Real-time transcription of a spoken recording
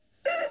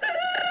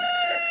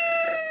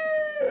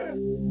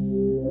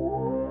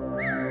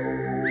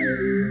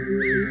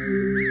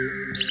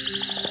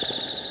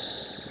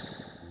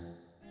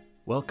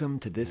Welcome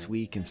to This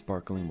Week in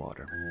Sparkling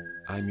Water.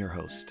 I'm your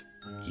host,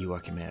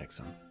 Joachim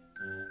Eriksson.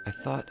 I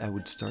thought I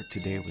would start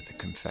today with a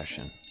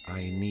confession.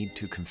 I need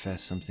to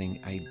confess something.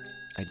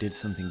 I did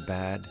something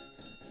bad.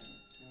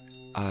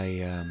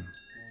 I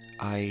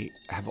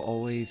have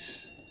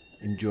always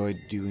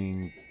enjoyed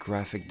doing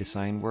graphic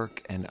design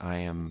work, and I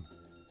am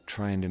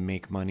trying to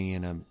make money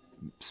in a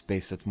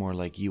space that's more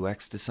like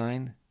UX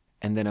design.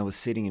 And then I was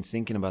sitting and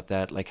thinking about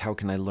that, like how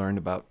can I learn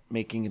about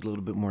making it a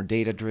little bit more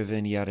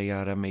data-driven, yada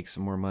yada, make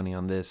some more money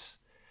on this.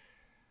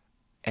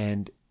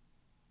 And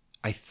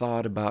I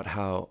thought about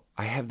how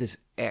I have this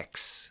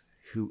ex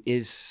who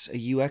is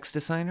a UX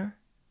designer.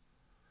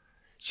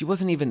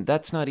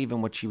 That's not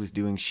even what she was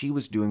doing. She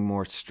was doing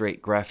more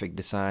straight graphic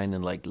design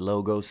and like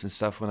logos and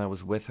stuff when I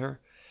was with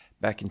her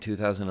back in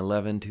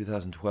 2011,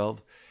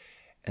 2012.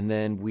 And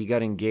then we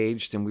got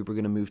engaged and we were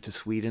going to move to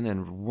Sweden.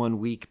 And 1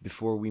 week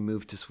before we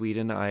moved to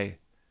Sweden, I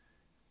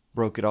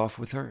broke it off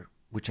with her,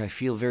 which I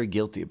feel very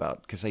guilty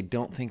about because I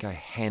don't think I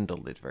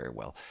handled it very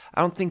well. I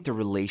don't think the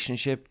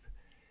relationship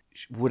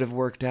would have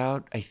worked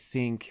out. I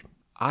think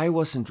I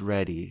wasn't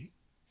ready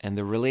and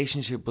the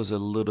relationship was a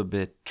little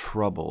bit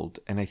troubled.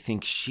 And I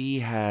think she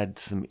had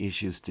some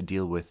issues to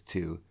deal with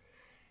too.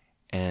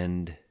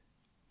 But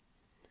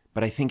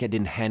I think I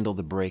didn't handle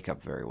the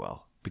breakup very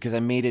well, because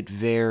I made it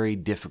very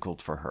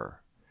difficult for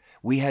her.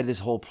 We had this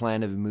whole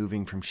plan of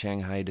moving from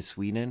Shanghai to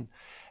Sweden,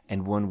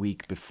 and 1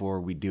 week before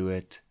we do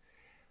it,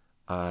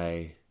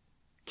 I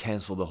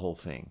canceled the whole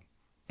thing.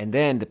 And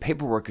then the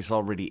paperwork is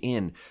already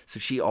in, so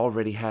she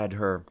already had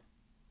her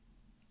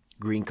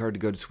green card to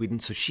go to Sweden,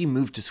 so she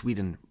moved to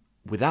Sweden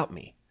without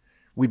me.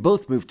 We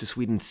both moved to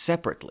Sweden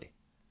separately,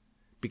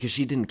 because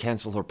she didn't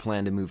cancel her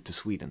plan to move to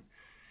Sweden.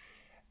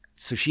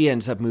 So she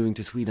ends up moving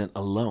to Sweden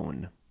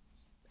alone.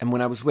 And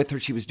when I was with her,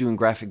 she was doing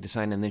graphic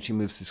design, and then she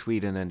moves to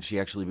Sweden, and she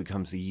actually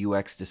becomes a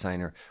UX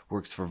designer,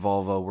 works for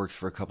Volvo, works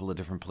for a couple of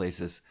different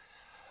places.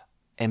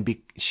 And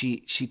she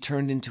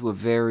turned into a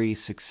very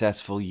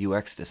successful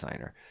UX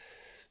designer.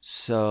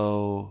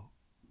 So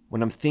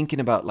when I'm thinking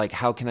about, like,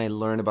 how can I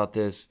learn about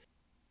this,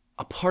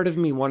 a part of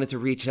me wanted to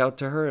reach out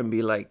to her and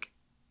be like,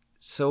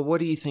 so what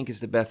do you think is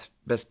the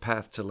best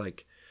path to,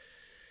 like,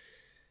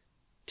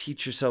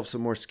 teach yourself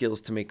some more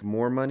skills to make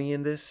more money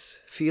in this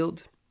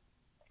field?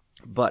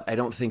 But I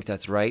don't think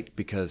that's right,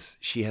 because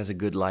she has a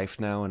good life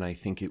now, and I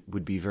think it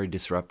would be very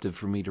disruptive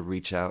for me to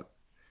reach out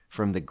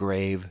from the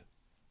grave,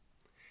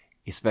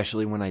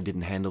 especially when I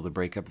didn't handle the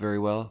breakup very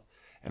well,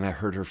 and I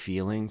hurt her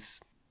feelings.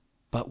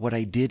 But what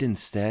I did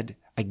instead,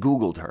 I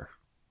Googled her,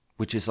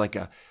 which is like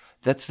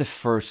that's the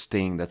first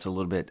thing that's a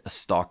little bit a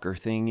stalker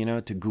thing,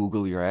 to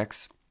Google your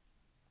ex.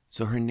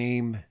 So her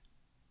name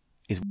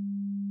is...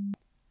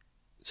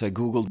 So I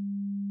Googled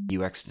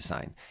UX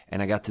design,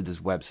 and I got to this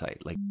website,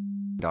 like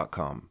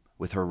 .com,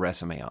 with her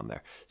resume on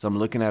there. So I'm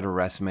looking at her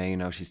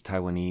resume, she's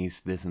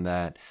Taiwanese, this and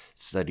that,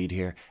 studied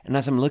here. And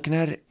as I'm looking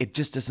at it, it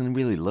just doesn't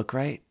really look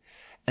right.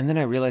 And then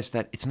I realized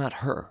that it's not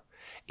her.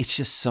 It's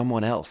just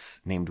someone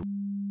else named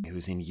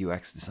who's in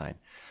UX design.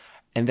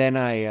 And then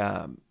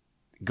I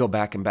go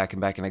back and back and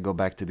back, and I go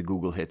back to the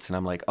Google hits, and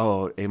I'm like,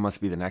 oh, it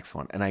must be the next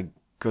one. And I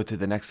go to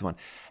the next one.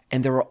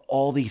 And there are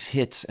all these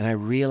hits, and I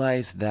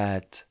realized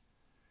that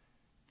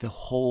the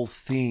whole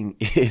thing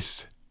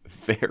is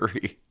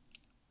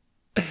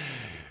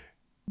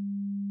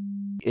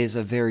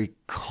a very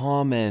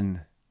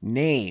common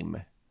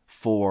name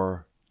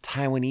for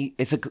Taiwanese.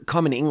 It's a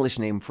common English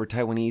name for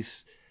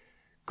Taiwanese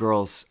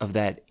girls of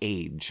that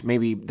age,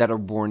 maybe that are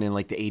born in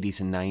like the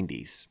 80s and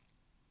 90s.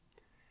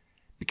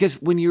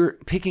 Because when you're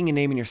picking a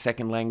name in your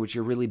second language,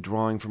 you're really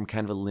drawing from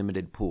kind of a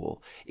limited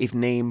pool, if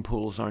name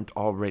pools aren't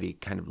already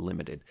kind of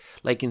limited.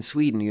 Like in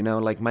Sweden,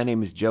 like my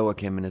name is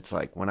Joachim, and it's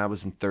like when I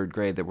was in third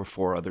grade, there were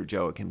 4 other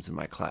Joachims in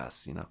my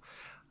class,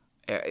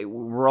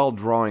 We're all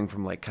drawing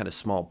from like kind of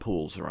small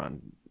pools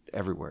around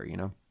everywhere,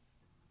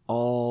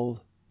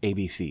 All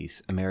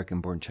ABCs,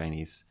 American-born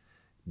Chinese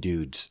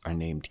dudes, are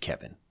named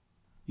Kevin.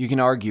 You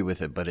can argue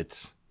with it, but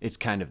it's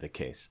kind of the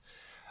case.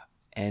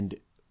 And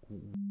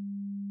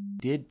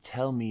did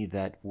tell me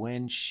that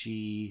when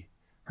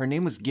her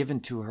name was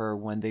given to her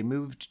when they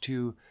moved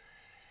to,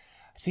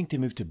 I think they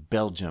moved to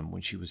Belgium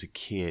when she was a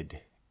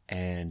kid,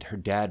 and her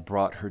dad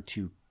brought her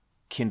to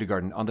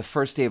kindergarten. On the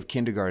first day of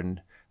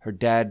kindergarten, her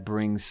dad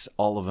brings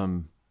all of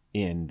them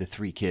in, the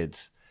 3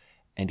 kids,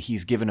 and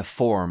he's given a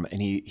form,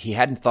 and he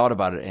hadn't thought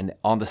about it, and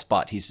on the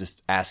spot, he's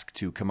just asked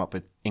to come up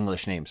with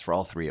English names for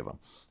all 3 of them.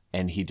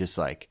 And he just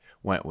like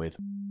went with,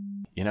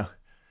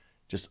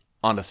 just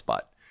on the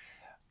spot.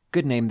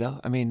 Good name though.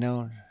 I mean,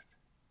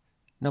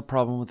 no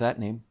problem with that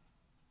name.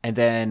 And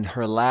then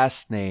her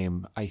last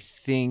name, I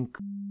think,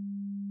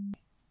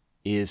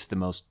 is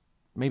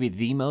maybe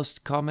the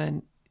most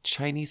common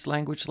Chinese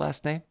language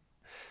last name.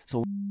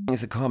 So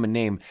is a common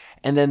name.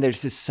 And then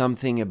there's just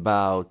something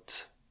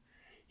about,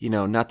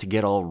 not to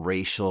get all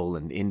racial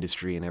and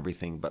industry and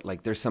everything, but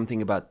like there's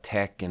something about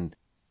tech and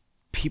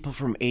people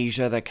from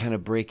Asia that kind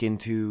of break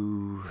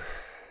into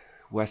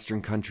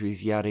Western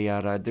countries, yada,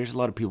 yada. There's a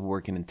lot of people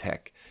working in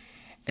tech.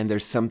 And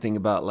there's something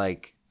about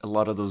like a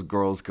lot of those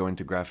girls go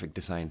into graphic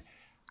design.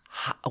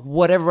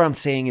 Whatever I'm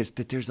saying is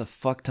that there's a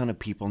fuck ton of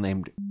people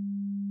named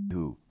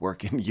who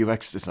work in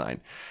UX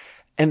design.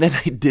 And then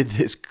I did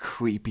this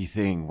creepy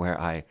thing where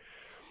I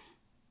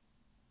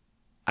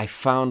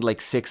found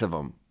like 6 of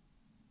them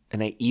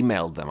and I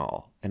emailed them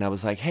all. And I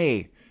was like,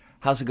 hey,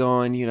 how's it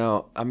going? You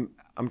know,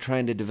 I'm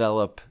trying to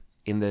develop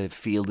in the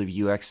field of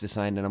UX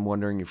design, and I'm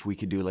wondering if we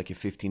could do like a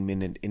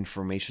 15-minute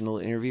informational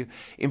interview.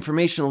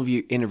 Informational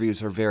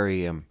interviews are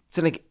very, it's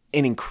like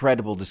an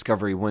incredible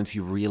discovery once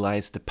you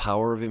realize the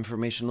power of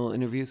informational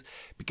interviews,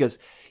 because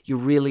you're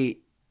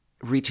really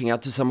reaching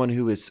out to someone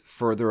who is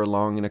further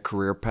along in a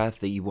career path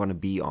that you want to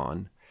be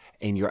on,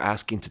 and you're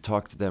asking to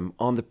talk to them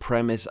on the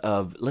premise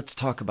of, let's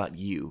talk about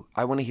you.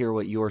 I want to hear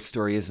what your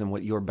story is and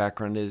what your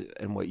background is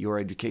and what your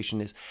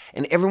education is.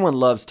 And everyone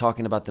loves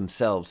talking about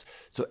themselves,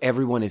 so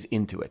everyone is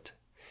into it.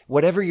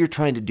 Whatever you're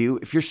trying to do,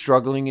 if you're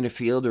struggling in a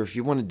field or if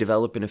you want to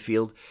develop in a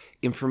field,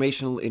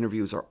 informational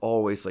interviews are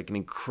always like an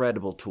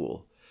incredible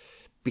tool,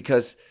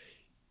 because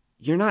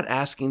you're not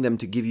asking them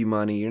to give you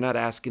money. You're not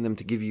asking them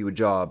to give you a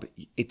job.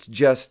 It's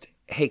just,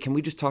 hey, can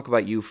we just talk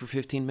about you for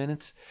 15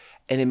 minutes?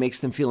 And it makes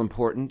them feel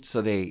important,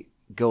 so they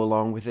go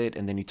along with it.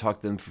 And then you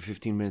talk to them for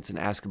 15 minutes and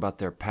ask about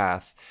their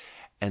path.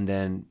 And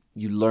then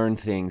you learn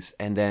things.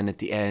 And then at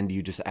the end,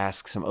 you just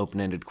ask some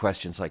open-ended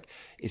questions like,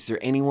 is there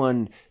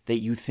anyone that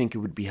you think it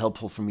would be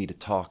helpful for me to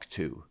talk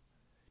to?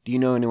 Do you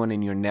know anyone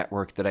in your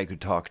network that I could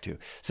talk to?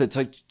 So it's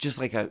like just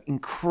like an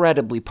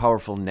incredibly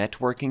powerful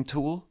networking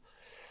tool.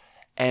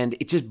 And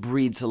it just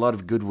breeds a lot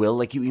of goodwill.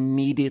 Like you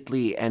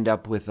immediately end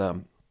up with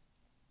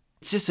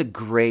it's just a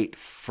great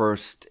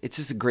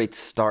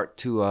start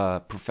to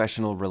a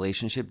professional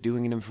relationship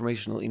doing an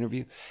informational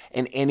interview.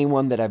 And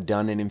anyone that I've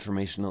done an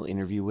informational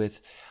interview with,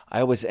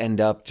 I always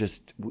end up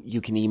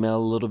you can email a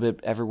little bit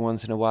every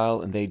once in a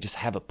while and they just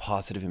have a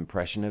positive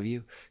impression of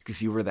you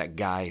because you were that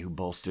guy who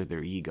bolstered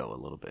their ego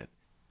a little bit.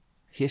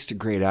 Here's the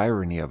great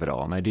irony of it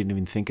all, and I didn't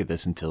even think of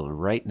this until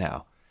right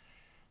now.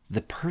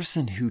 The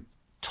person who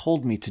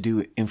told me to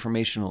do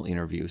informational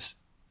interviews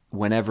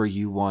whenever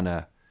you want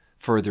to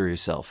further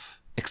yourself,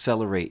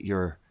 accelerate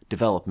your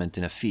development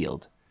in a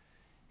field,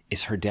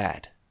 is her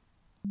dad.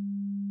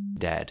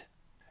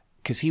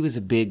 Because he was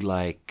a big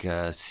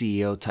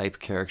CEO type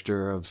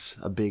character of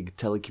a big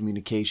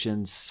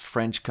telecommunications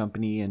French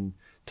company in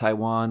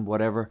Taiwan,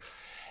 whatever.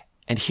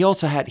 And he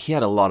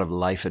had a lot of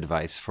life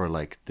advice for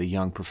like the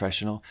young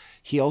professional.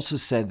 He also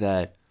said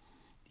that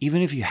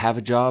even if you have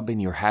a job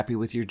and you're happy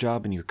with your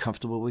job and you're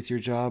comfortable with your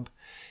job,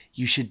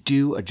 you should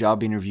do a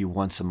job interview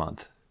once a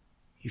month.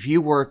 If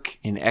you work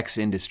in X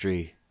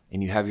industry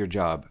and you have your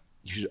job,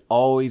 you should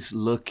always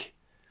look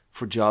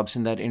for jobs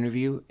in that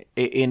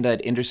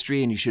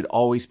industry, and you should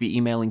always be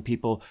emailing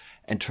people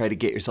and try to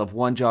get yourself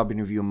one job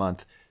interview a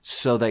month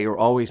so that you're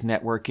always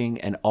networking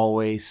and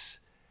always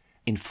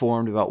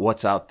informed about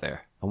what's out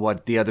there and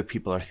what the other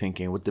people are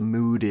thinking, what the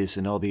mood is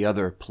in all the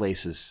other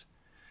places.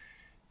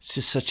 It's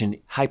just such a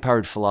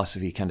high-powered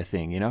philosophy kind of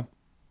thing, you know?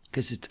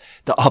 Because it's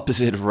the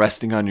opposite of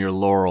resting on your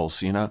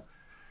laurels, you know?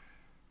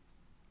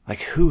 Like,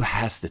 who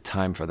has the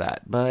time for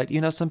that? But,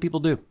 some people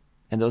do.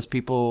 And those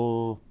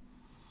people,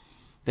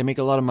 they make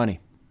a lot of money.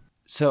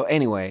 So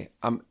anyway,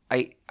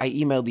 I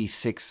emailed these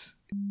 6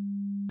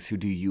 who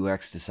do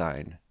UX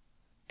design.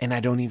 And I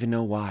don't even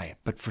know why.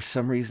 But for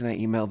some reason, I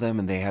emailed them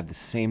and they have the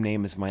same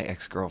name as my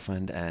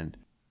ex-girlfriend. And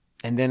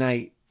then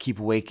I keep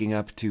waking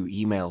up to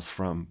emails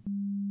from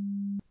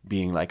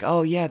being like,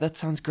 oh yeah, that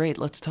sounds great.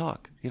 Let's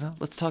talk,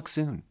 let's talk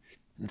soon.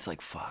 And it's like,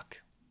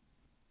 fuck.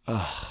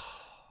 Ugh.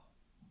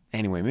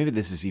 Anyway, maybe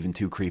this is even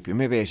too creepy.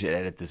 Maybe I should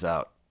edit this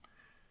out.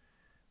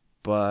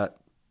 But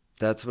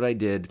that's what I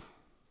did.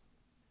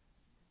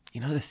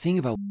 The thing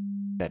about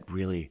that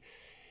really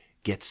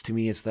gets to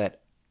me is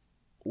that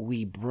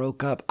we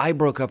broke up. I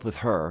broke up with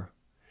her.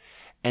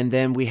 And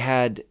then we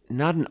had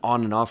not an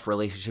on and off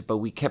relationship, but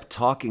we kept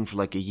talking for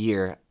like a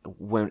year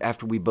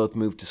after we both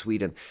moved to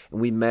Sweden.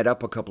 And we met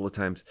up a couple of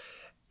times.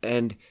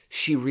 And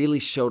she really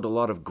showed a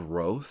lot of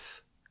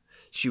growth.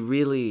 She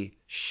really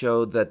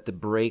showed that the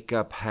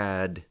breakup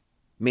had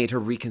made her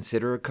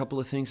reconsider a couple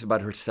of things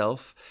about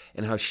herself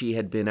and how she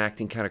had been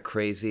acting kind of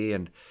crazy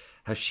and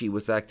how she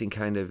was acting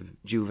kind of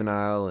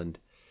juvenile and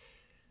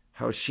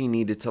how she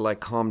needed to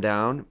calm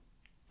down.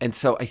 And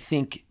so I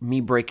think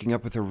me breaking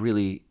up with her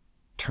really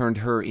turned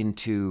her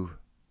into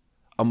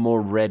a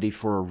more ready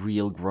for a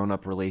real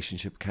grown-up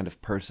relationship kind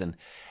of person.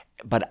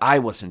 But I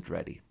wasn't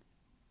ready.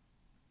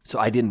 So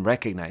I didn't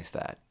recognize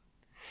that.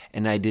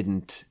 And I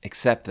didn't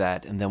accept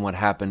that. And then what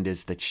happened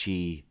is that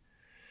she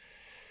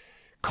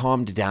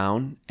calmed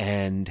down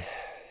and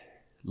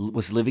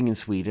was living in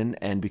Sweden.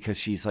 And because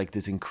she's like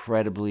this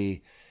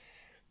incredibly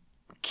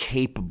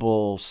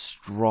capable,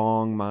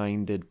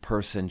 strong-minded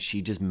person,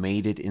 she just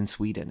made it in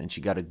Sweden. And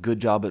she got a good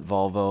job at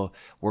Volvo,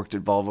 worked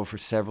at Volvo for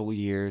several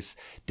years,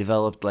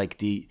 developed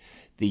the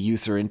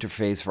user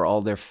interface for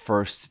all their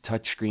first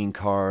touchscreen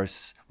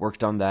cars,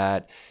 worked on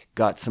that,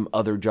 got some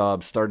other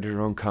jobs, started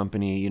her own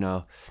company,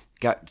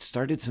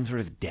 started some sort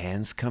of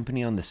dance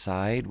company on the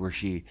side where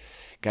she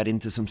got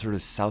into some sort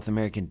of South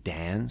American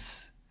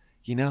dance,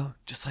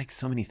 just like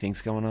so many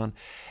things going on.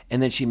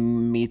 And then she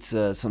meets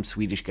some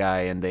Swedish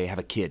guy and they have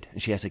a kid,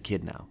 and she has a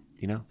kid now,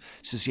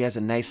 So she has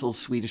a nice little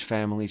Swedish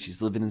family.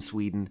 She's living in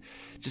Sweden,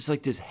 just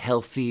like this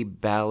healthy,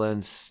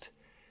 balanced,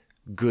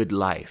 good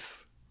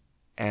life.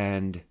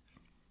 And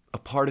a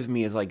part of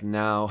me is like,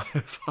 now,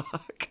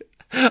 fuck.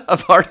 A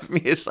part of me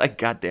is like,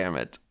 God damn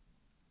it.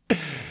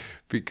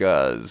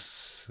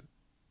 Because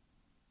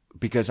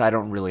I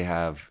don't really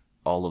have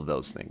all of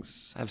those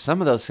things. I have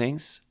some of those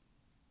things.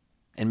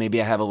 And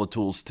maybe I have all the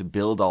tools to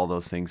build all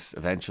those things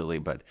eventually,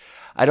 but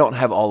I don't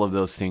have all of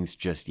those things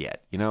just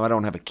yet. I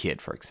don't have a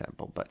kid, for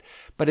example,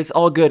 but it's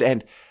all good.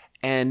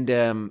 And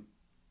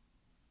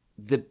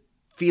the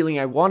feeling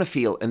I want to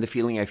feel and the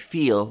feeling I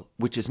feel,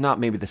 which is not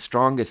maybe the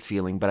strongest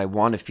feeling, but I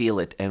want to feel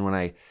it. And when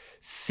I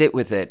sit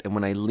with it and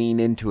when I lean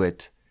into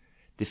it,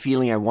 the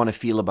feeling I want to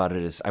feel about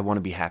it is I want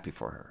to be happy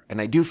for her. And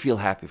I do feel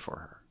happy for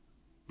her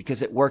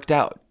because it worked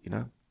out,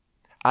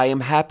 I am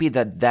happy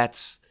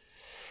that's,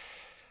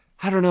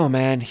 I don't know,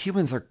 man.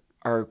 Humans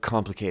are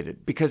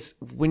complicated because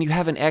when you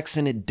have an ex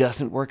and it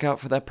doesn't work out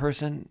for that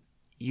person,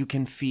 you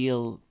can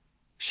feel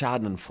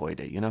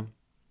schadenfreude,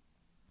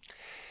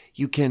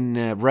 You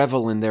can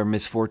revel in their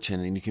misfortune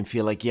and you can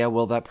feel like, yeah,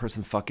 well, that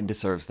person fucking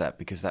deserves that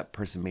because that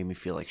person made me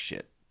feel like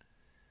shit.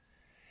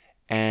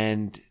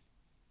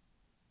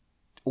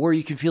 Or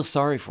you can feel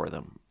sorry for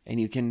them and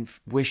you can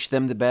wish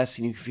them the best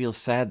and you can feel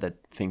sad that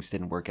things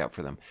didn't work out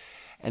for them.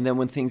 And then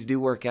when things do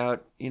work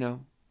out,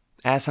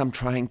 as I'm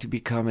trying to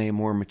become a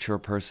more mature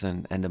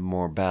person and a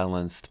more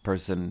balanced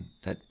person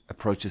that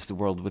approaches the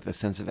world with a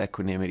sense of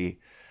equanimity,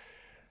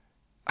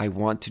 I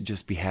want to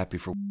just be happy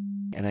for,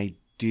 and I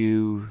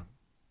do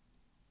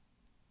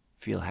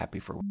feel happy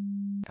for.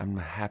 I'm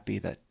happy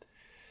that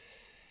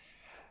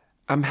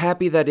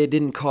it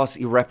didn't cause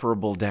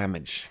irreparable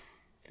damage,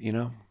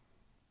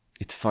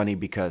 It's funny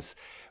because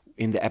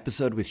in the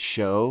episode with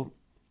Show,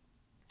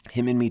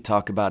 him and me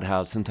talk about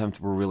how sometimes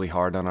we're really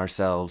hard on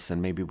ourselves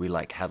and maybe we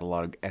had a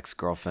lot of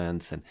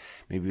ex-girlfriends and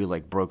maybe we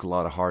broke a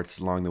lot of hearts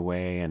along the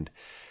way and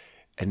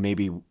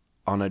maybe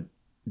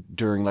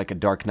during a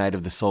dark night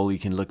of the soul, you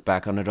can look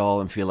back on it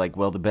all and feel like,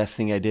 well, the best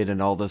thing I did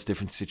in all those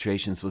different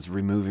situations was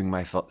removing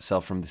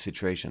myself from the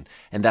situation.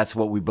 And that's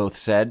what we both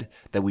said,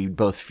 that we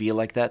both feel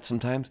like that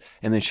sometimes.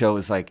 And then Show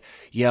was like,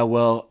 yeah,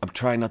 well, I'm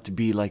trying not to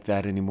be like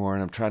that anymore.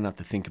 And I'm trying not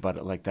to think about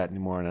it like that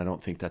anymore. And I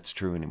don't think that's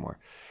true anymore.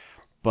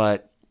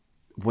 But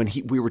when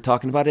we were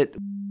talking about it,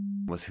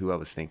 was who I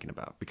was thinking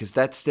about. Because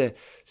that's the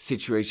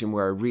situation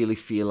where I really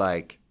feel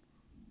like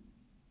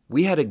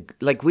we had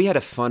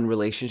a fun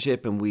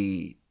relationship and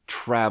we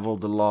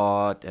traveled a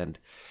lot and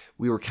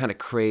we were kind of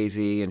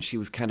crazy and she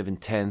was kind of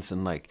intense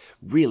and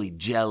really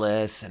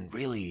jealous and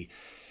really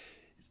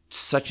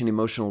such an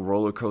emotional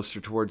roller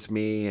coaster towards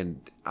me,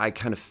 and I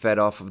kind of fed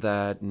off of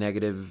that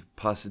negative,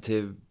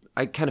 positive.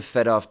 I kind of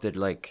fed off that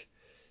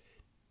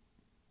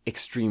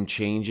extreme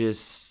changes,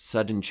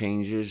 sudden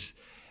changes,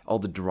 all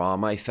the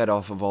drama. I fed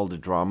off of all the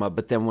drama,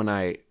 but then when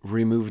I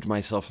removed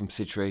myself from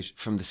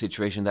the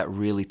situation, that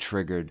really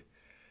triggered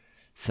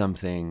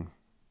something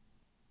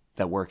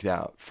that worked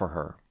out for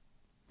her,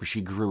 where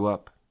she grew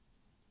up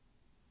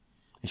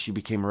and she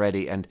became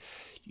ready. And,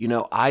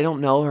 I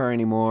don't know her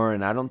anymore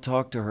and I don't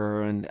talk to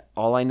her. And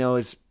all I know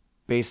is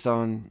based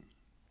on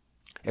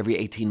every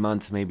 18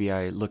 months, maybe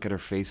I look at her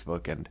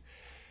Facebook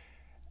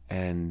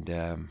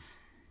and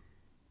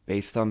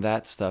based on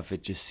that stuff,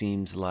 it just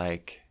seems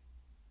like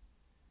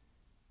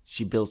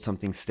she built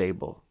something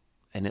stable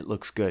and it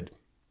looks good.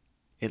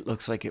 It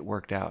looks like it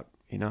worked out,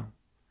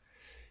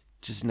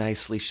 Just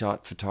nicely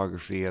shot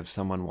photography of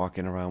someone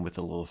walking around with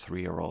a little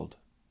 3-year-old.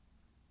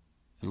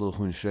 A little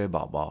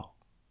hundsjöbaba,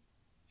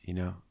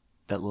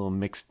 that little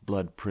mixed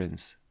blood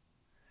prince.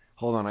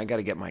 Hold on, I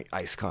gotta get my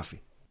iced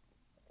coffee.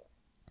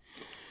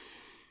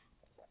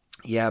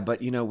 Yeah,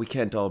 but we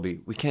can't all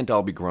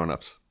be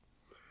grown-ups.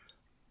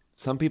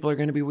 Some people are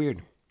gonna be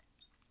weird.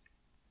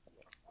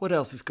 What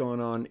else is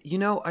going on?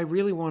 I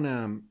really want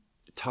to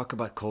talk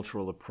about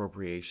cultural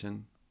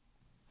appropriation.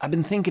 I've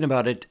been thinking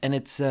about it, and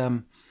it's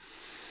I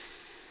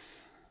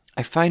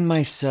find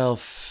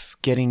myself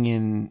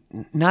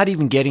not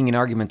even getting in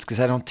arguments because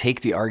I don't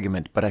take the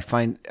argument, but I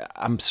find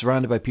I'm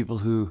surrounded by people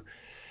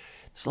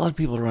there's a lot of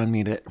people around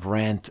me that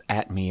rant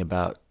at me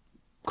about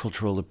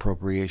cultural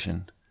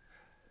appropriation.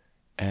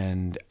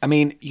 And I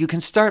mean, you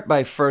can start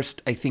by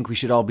first, I think we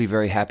should all be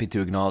very happy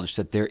to acknowledge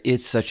that there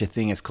is such a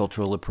thing as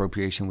cultural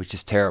appropriation, which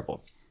is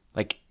terrible.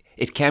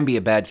 It can be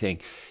a bad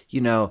thing.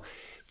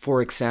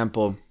 For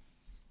example,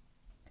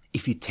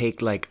 if you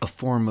take a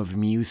form of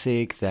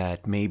music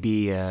that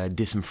maybe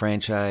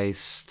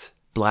disenfranchised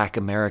Black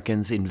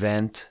Americans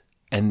invent,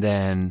 and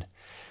then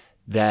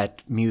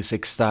that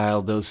music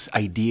style, those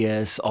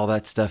ideas, all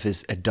that stuff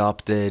is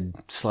adopted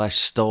 /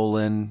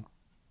 stolen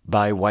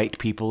by white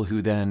people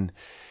who then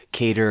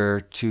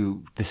cater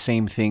to the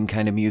same thing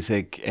kind of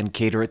music and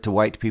cater it to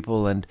white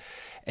people, and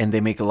they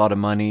make a lot of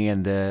money,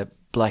 and the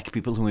Black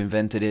people who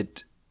invented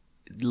it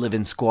live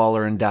in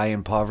squalor and die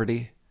in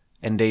poverty,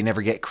 and they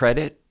never get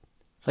credit.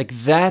 Like,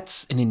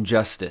 that's an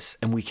injustice,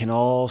 and we can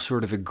all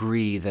sort of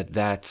agree that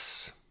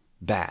that's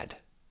bad.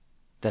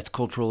 That's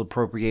cultural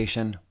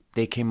appropriation.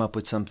 They came up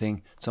with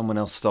something, someone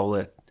else stole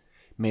it,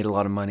 made a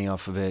lot of money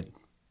off of it.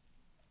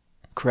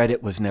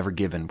 Credit was never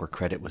given where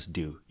credit was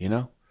due, you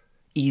know?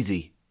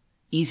 Easy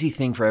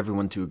thing for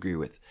everyone to agree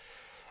with.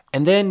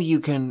 And then you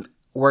can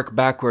work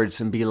backwards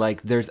and be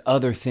like, there's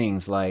other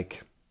things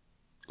like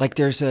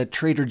there's a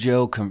Trader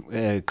Joe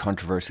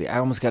controversy. I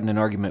almost got in an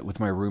argument with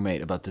my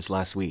roommate about this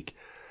last week,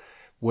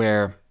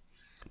 where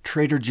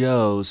Trader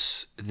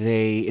Joe's,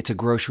 it's a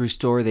grocery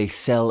store. They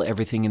sell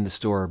everything in the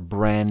store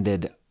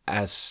branded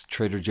as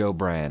Trader Joe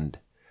brand,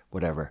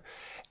 whatever.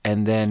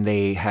 And then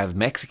they have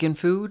Mexican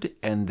food,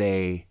 and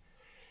they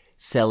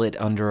sell it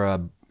under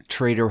a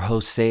Trader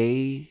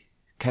Jose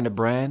kind of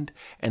brand.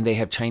 And they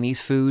have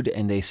Chinese food,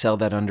 and they sell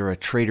that under a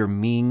Trader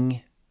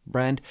Ming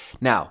brand.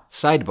 Now,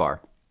 sidebar.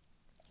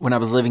 When I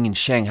was living in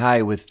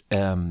Shanghai with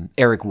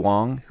Eric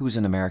Wong, who's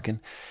an American,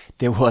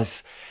 there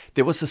was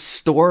a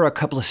store a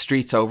couple of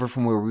streets over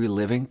from where we were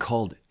living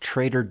called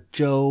Trader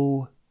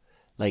Joe,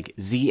 like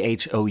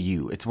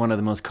Zhou. It's one of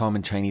the most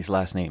common Chinese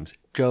last names,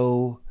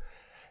 Joe.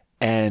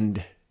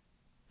 And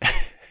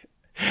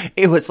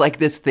it was like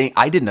this thing.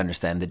 I didn't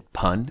understand the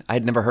pun. I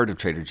had never heard of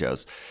Trader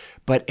Joe's.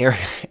 But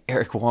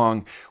Eric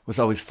Wong was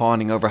always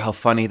fawning over how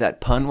funny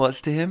that pun was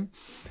to him.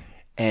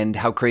 And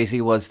how crazy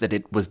it was that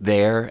it was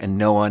there and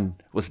no one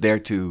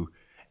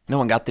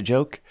got the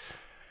joke.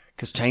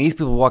 Because Chinese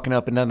people walking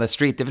up and down the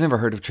street, they've never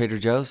heard of Trader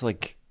Joe's.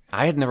 Like,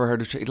 I had never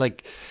heard of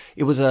like,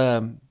 it was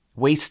a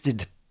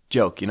wasted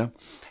joke, you know?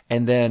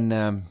 And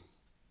then,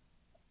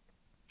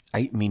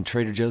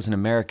 Trader Joe's in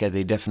America,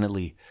 they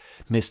definitely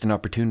missed an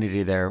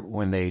opportunity there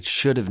when they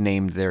should have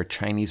named their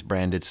Chinese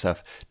branded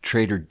stuff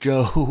Trader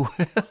Joe.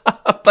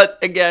 But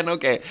again,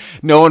 okay,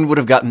 no one would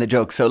have gotten the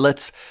joke. So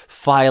let's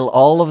file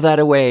all of that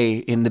away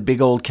in the big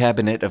old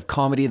cabinet of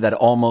comedy that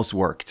almost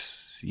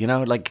worked, you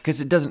know, like,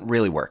 because it doesn't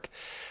really work.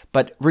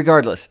 But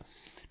regardless,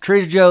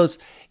 Trader Joe's,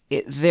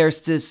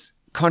 there's this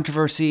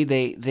controversy.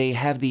 They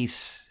have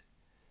these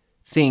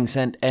things,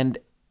 and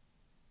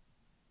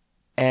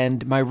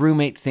my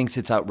roommate thinks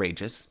it's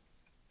outrageous.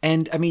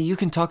 And I mean, you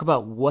can talk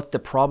about what the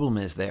problem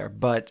is there,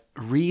 but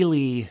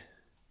really,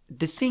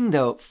 the thing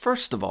though,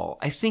 first of all,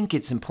 I think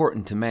it's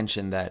important to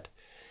mention that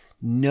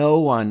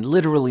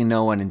literally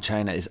no one in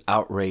China is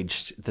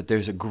outraged that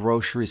there's a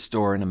grocery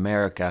store in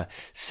America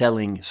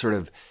selling sort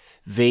of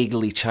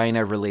vaguely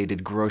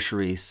China-related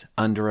groceries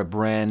under a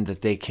brand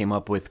that they came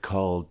up with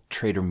called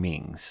Trader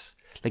Ming's.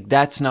 Like,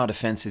 that's not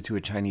offensive to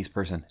a Chinese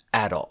person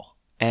at all.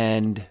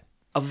 And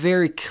a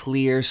very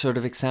clear sort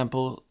of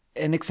example,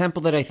 an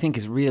example that I think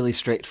is really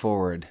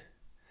straightforward,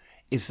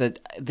 is that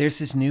there's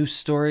this news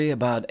story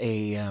about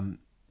a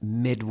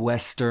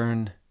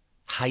Midwestern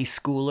high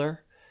schooler,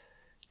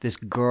 this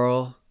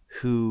girl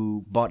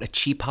who bought a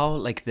qipao,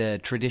 like the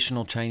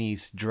traditional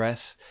Chinese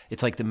dress.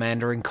 It's like the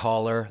Mandarin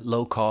collar,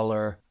 low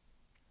collar.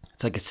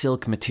 It's like a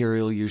silk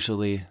material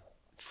usually.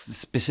 It's a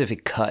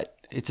specific cut.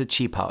 It's a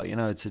qipao, you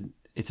know,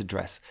 it's a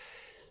dress.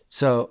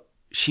 So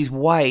she's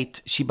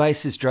white. She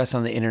buys this dress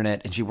on the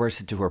internet and she wears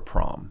it to her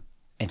prom.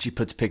 And she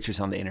puts pictures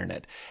on the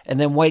internet. And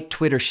then white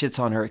Twitter shits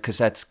on her because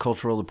that's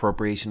cultural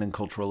appropriation, and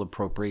cultural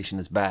appropriation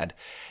is bad.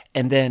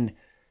 And then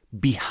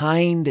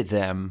behind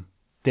them,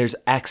 there's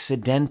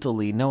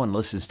accidentally, no one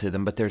listens to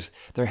them, but there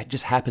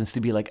just happens to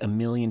be like 1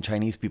 million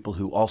Chinese people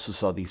who also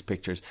saw these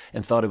pictures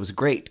and thought it was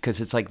great because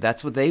it's like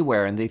that's what they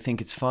wear and they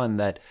think it's fun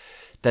that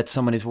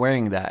someone is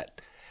wearing that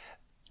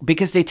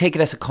because they take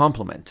it as a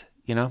compliment,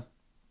 you know?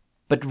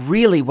 But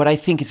really what I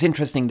think is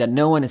interesting that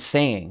no one is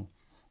saying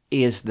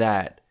is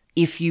that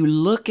if you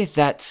look at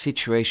that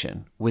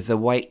situation with a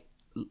white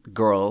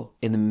girl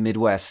in the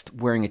Midwest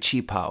wearing a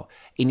qipao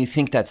and you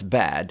think that's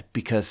bad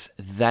because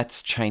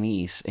that's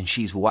Chinese and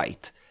she's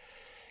white,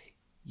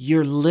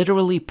 you're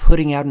literally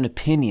putting out an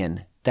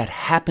opinion that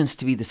happens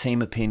to be the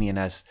same opinion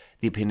as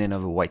the opinion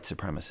of a white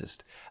supremacist,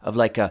 of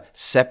like a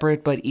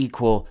separate but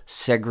equal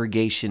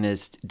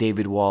segregationist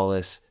David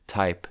Wallace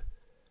type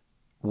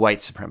white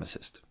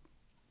supremacist.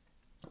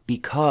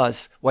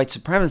 Because white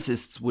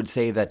supremacists would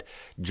say that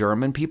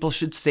German people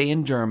should stay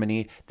in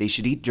Germany, they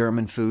should eat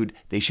German food,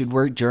 they should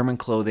wear German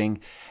clothing,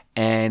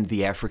 and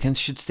the Africans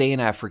should stay in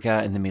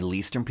Africa, and the Middle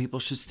Eastern people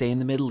should stay in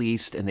the Middle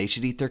East, and they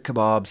should eat their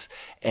kebabs,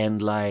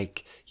 and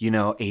like, you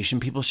know, Asian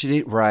people should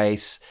eat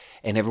rice,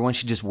 and everyone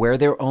should just wear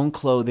their own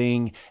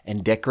clothing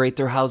and decorate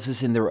their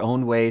houses in their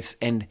own ways,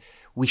 and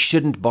we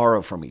shouldn't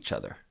borrow from each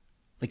other.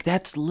 Like,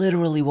 that's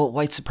literally what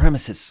white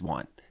supremacists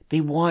want.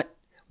 They want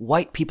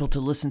white people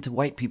to listen to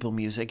white people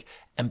music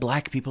and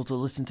black people to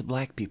listen to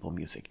black people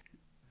music.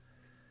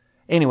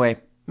 Anyway,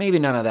 maybe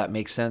none of that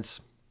makes sense.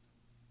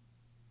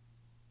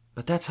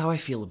 But that's how I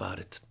feel about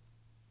it.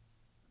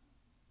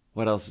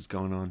 What else is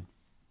going on?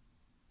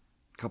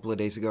 A couple of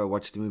days ago, I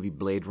watched the movie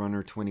Blade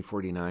Runner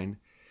 2049.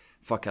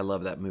 Fuck, I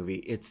love that movie.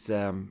 It's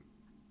got,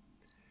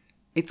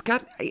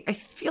 I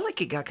feel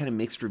like it got kind of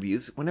mixed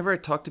reviews. Whenever I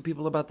talk to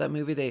people about that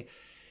movie,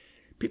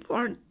 People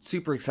aren't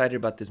super excited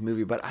about this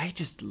movie, but I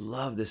just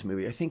love this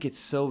movie. I think it's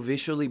so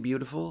visually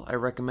beautiful. I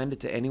recommend it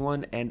to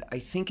anyone, and I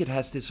think it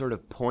has this sort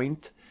of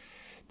point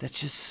that's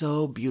just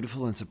so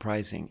beautiful and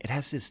surprising. It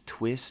has this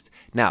twist.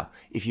 Now,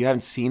 if you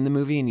haven't seen the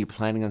movie and you're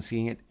planning on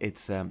seeing it,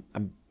 it's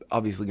I'm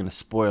obviously going to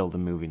spoil the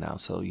movie now,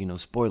 so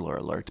spoiler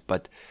alert.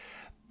 But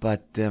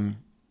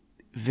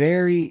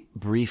very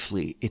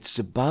briefly, it's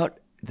about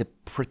the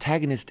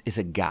protagonist is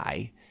a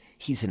guy.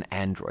 He's an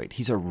android.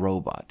 He's a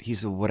robot.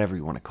 He's a whatever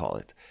you want to call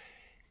it.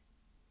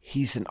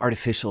 He's an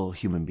artificial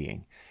human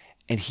being.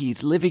 And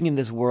he's living in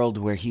this world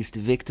where he's the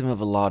victim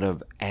of a lot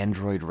of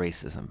android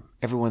racism.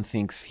 Everyone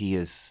thinks he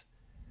is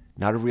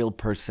not a real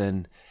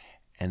person,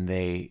 and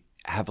they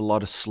have a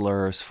lot of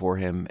slurs for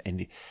him.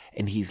 And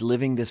he's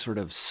living this sort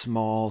of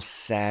small,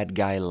 sad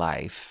guy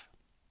life.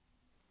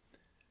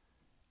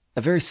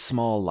 A very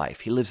small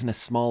life. He lives in a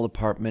small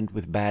apartment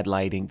with bad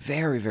lighting.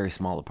 Very, very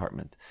small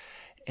apartment.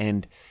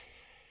 And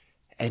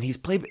he's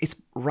played, it's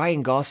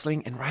Ryan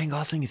Gosling, and Ryan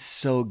Gosling is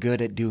so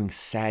good at doing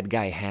sad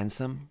guy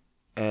handsome.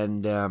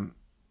 And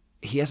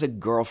he has a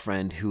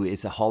girlfriend who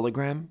is a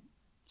hologram.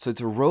 So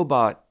it's a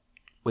robot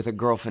with a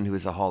girlfriend who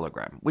is a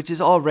hologram, which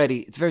is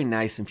already, it's very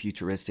nice and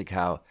futuristic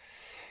how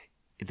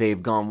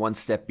they've gone one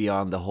step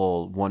beyond the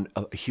whole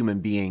a human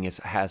being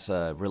has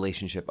a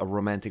relationship, a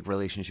romantic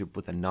relationship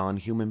with a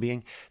non-human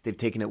being. They've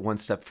taken it one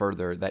step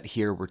further, that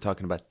here we're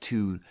talking about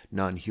two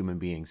non-human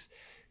beings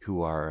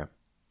who are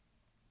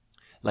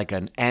like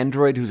an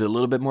android who's a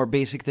little bit more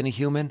basic than a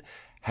human,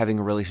 having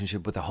a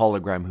relationship with a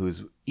hologram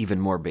who's even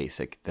more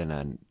basic than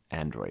an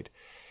android.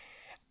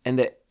 And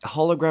the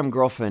hologram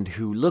girlfriend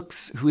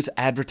who's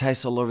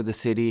advertised all over the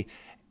city,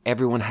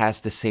 everyone has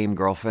the same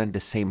girlfriend,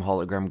 the same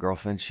hologram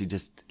girlfriend. She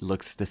just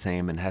looks the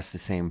same and has the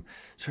same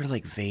sort of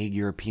like vague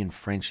European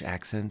French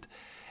accent.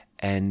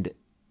 And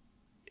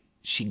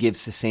she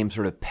gives the same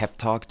sort of pep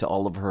talk to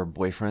all of her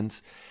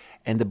boyfriends.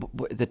 And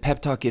the pep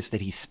talk is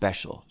that he's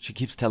special. She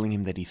keeps telling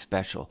him that he's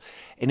special.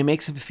 And it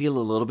makes him feel a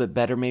little bit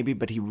better maybe,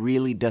 but he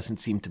really doesn't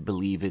seem to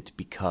believe it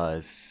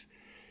because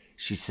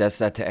she says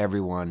that to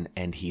everyone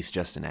and he's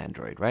just an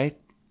android, right?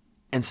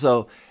 And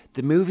so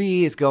the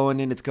movie is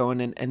going and it's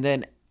going in, and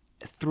then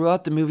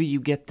throughout the movie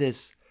you get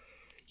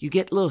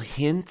little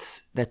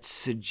hints that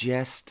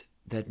suggest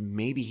that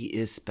maybe he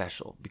is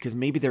special, because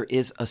maybe there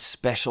is a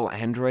special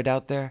android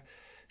out there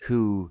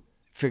who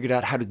figured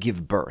out how to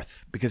give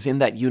birth, because in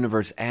that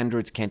universe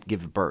androids can't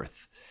give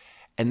birth.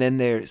 And then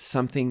there's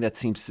something that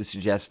seems to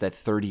suggest that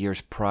 30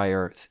 years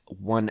prior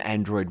one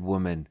android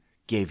woman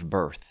gave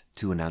birth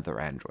to another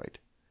android,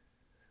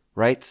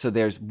 right? So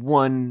there's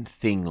one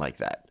thing like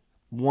that,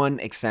 one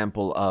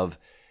example of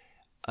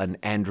an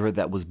android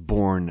that was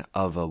born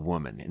of a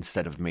woman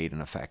instead of made in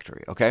a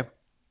factory, okay?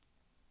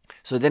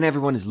 So then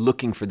everyone is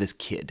looking for this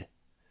kid,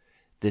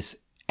 this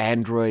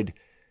android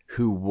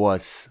who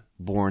was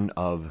born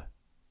of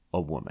a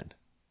woman.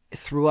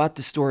 Throughout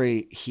the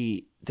story,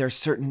 there are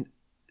certain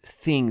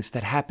things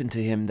that happen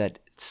to him that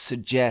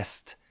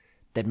suggest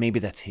that maybe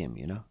that's him,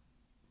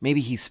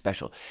 Maybe he's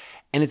special.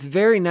 And it's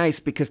very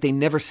nice because they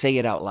never say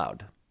it out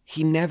loud.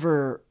 He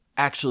never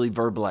actually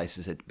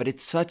verbalizes it, but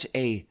it's such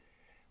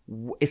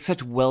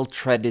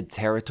well-treaded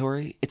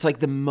territory. It's like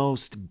the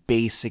most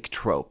basic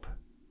trope.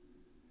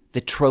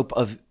 The trope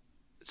of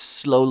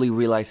slowly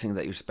realizing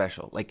that you're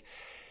special. Like,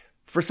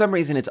 for some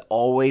reason, it's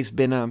always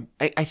been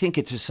I think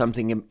it's just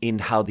something in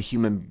how the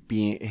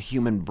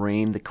human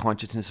brain, the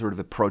consciousness sort of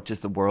approaches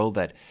the world,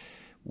 that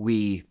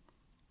we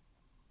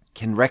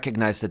can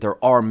recognize that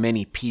there are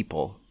many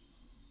people,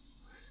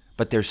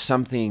 but there's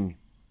some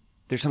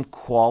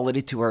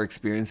quality to our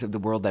experience of the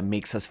world that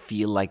makes us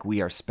feel like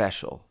we are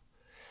special,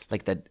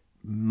 like that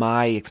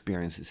my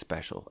experience is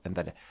special and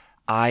that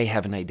I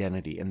have an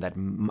identity and that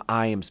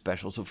I am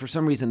special. So for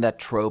some reason, that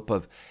trope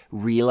of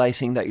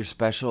realizing that you're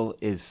special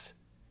is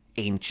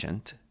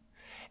ancient,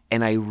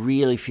 and I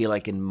really feel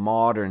like in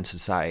modern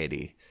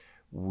society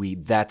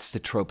that's the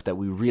trope that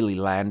we really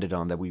landed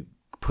on, that we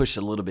push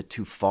a little bit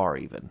too far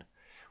even.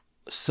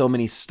 So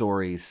many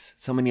stories,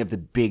 so many of the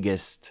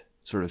biggest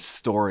sort of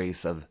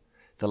stories of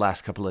the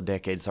last couple of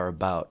decades are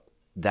about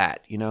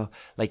that,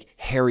 like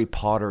Harry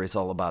Potter is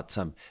all about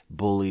some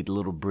bullied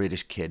little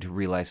British kid who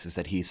realizes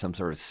that he's some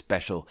sort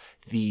of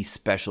the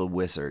special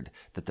wizard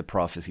that the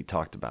prophecy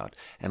talked about.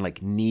 And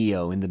like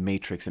Neo in the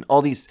Matrix, and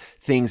all these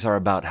things are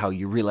about how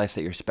you realize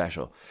that you're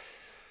special.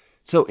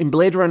 So in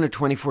Blade Runner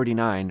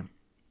 2049,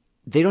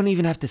 they don't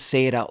even have to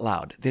say it out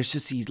loud. There's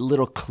just these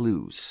little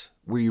clues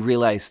where you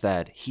realize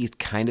that he's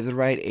kind of the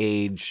right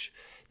age.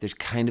 There's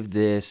kind of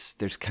this,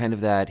 there's kind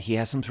of that. He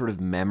has some sort of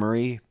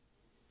memory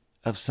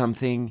of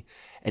something,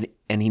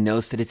 and he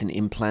knows that it's an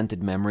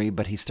implanted memory,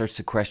 but he starts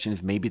to question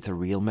if maybe it's a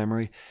real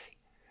memory.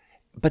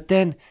 But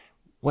then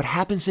what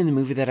happens in the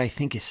movie that I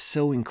think is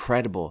so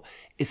incredible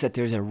is that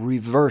there's a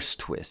reverse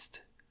twist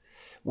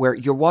where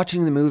you're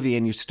watching the movie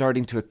and you're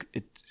starting to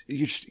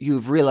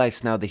you've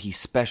realized now that he's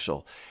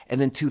special, and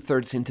then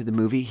 2/3 into the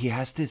movie he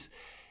has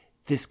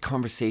this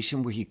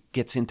conversation where he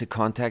gets into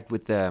contact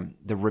with the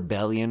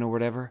rebellion or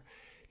whatever,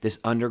 this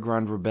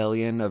underground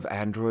rebellion of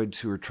androids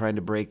who are trying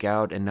to break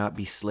out and not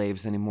be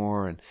slaves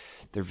anymore, and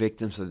they're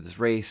victims of this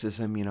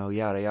racism,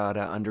 yada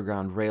yada,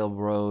 underground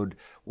railroad,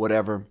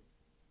 whatever.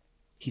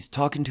 He's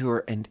talking to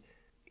her, and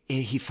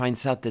he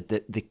finds out that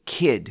the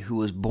kid who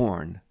was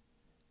born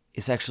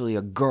is actually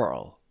a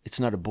girl. It's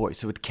not a boy,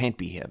 so it can't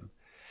be him.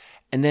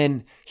 And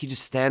then he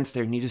just stands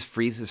there and he just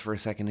freezes for a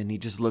second, and he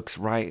just looks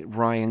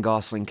Ryan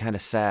Gosling kind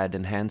of sad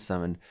and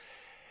handsome.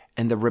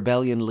 And the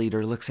rebellion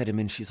leader looks at him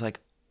and she's like,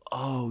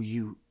 "Oh,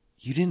 you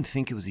didn't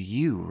think it was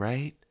you,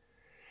 right?"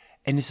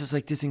 And this is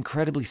like this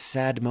incredibly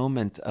sad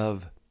moment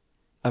of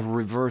a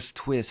reverse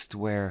twist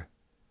where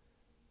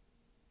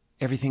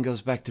everything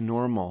goes back to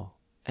normal,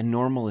 and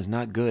normal is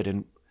not good.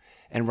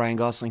 And Ryan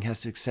Gosling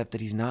has to accept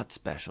that he's not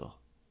special,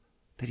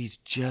 that he's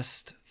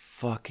just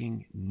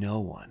fucking no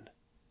one.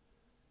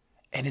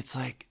 And it's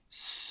like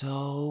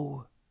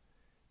so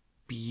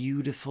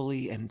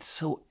beautifully and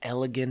so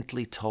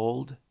elegantly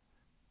told.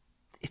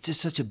 It's just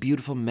such a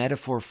beautiful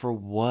metaphor for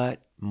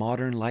what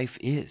modern life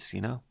is,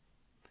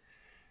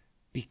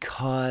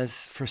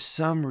 Because for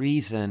some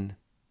reason,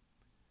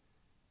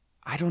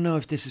 I don't know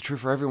if this is true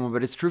for everyone,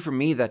 but it's true for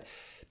me that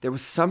there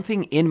was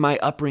something in my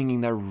upbringing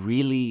that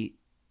really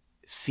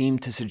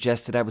seemed to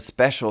suggest that I was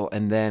special.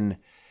 And then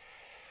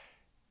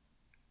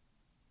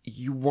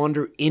you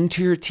wander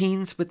into your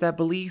teens with that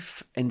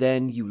belief, and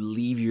then you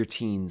leave your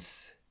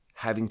teens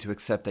having to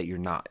accept that you're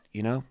not,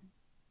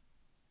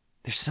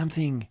 There's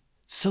something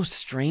so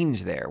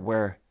strange there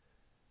where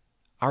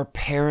our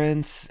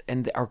parents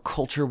and our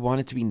culture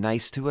wanted to be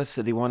nice to us,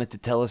 so they wanted to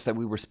tell us that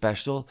we were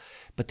special,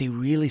 but they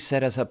really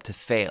set us up to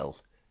fail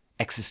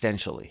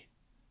existentially,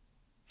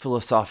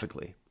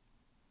 philosophically.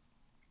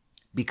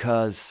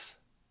 Because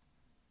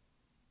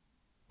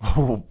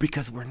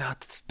we're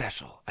not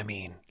special. I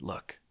mean,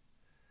 look.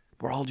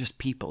 We're all just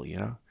people,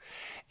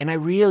 And I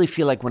really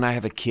feel like when I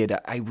have a kid,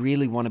 I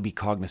really want to be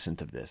cognizant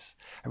of this.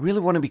 I really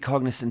want to be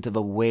cognizant of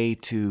a way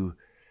to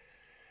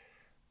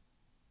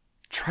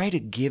try to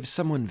give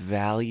someone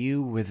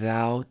value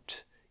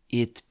without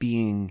it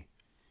being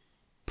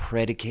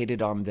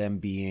predicated on them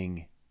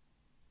being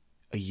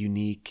a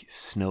unique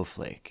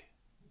snowflake,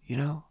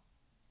 Because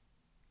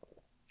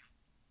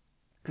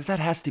that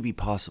has to be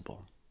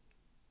possible.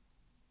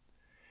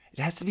 It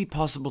has to be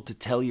possible to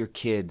tell your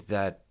kid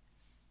that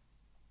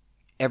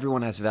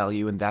everyone has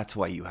value, and that's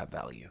why you have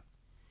value.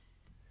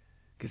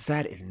 Because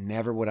that is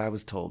never what I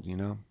was told,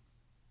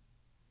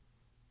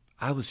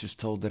 I was just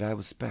told that I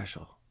was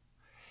special.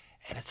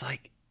 And it's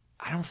like,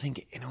 I don't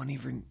think anyone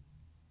even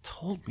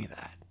told me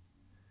that.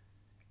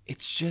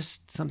 It's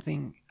just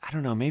something, I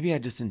don't know, maybe I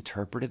just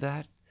interpreted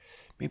that.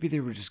 Maybe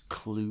there were just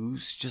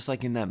clues, just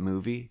like in that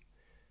movie.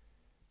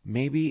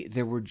 Maybe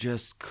there were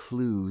just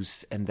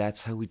clues, and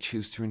that's how we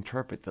choose to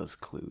interpret those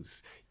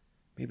clues.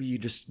 Maybe you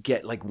just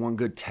get like one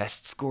good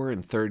test score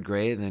in 3rd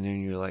grade, and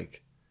then you're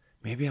like,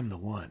 maybe I'm the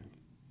one.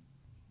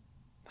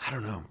 I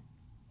don't know.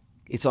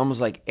 It's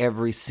almost like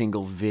every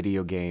single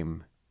video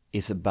game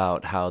is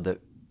about how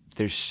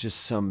there's just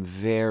some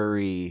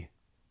very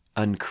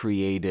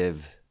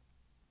uncreative,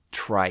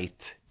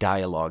 trite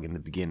dialogue in the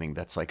beginning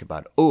that's like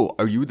about, "Oh,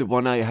 are you the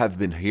one I have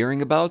been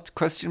hearing about? ?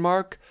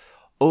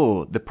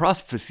 Oh, the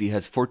prophecy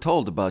has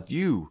foretold about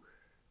you! !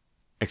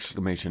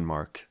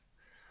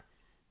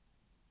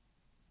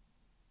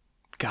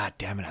 God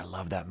damn it, I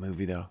love that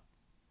movie though.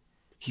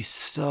 He's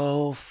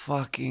so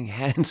fucking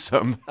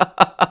handsome.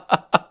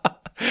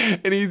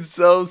 And he's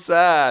so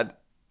sad.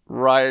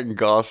 Ryan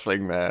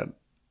Gosling, man.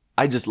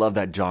 I just love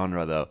that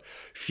genre though.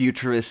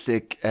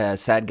 Futuristic,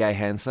 sad guy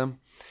handsome.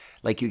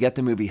 Like you get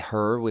the movie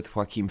Her with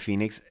Joaquin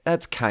Phoenix.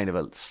 That's kind of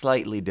a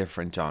slightly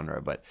different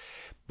genre.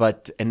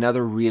 But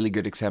another really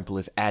good example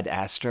is Ad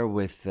Astra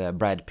with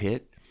Brad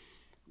Pitt.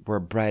 Where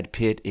Brad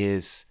Pitt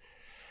is...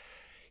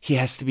 He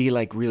has to be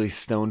like really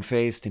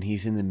stone-faced, and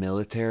he's in the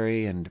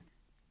military,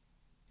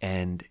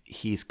 and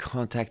he's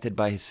contacted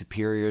by his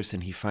superiors,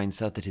 and he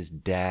finds out that his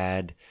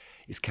dad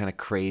is kind of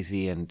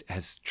crazy and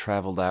has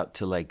traveled out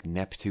to like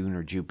Neptune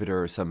or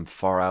Jupiter or some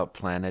far out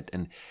planet,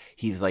 and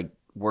he's like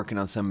working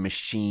on some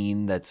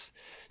machine that's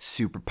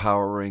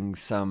superpowering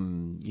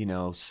some,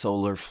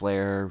 solar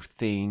flare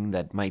thing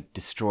that might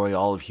destroy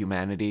all of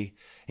humanity.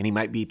 And he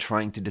might be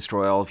trying to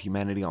destroy all of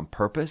humanity on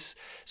purpose.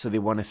 So they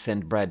want to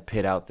send Brad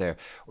Pitt out there.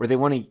 Or they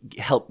want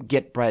to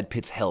get Brad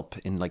Pitt's help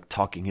in like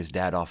talking his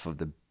dad off of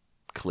the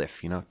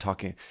cliff,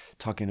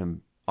 talking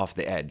him off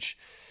the edge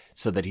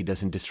so that he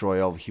doesn't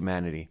destroy all of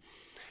humanity.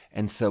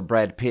 And so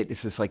Brad Pitt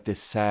is just like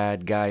this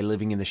sad guy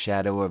living in the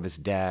shadow of his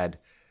dad.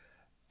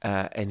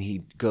 And he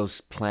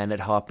goes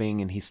planet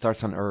hopping, and he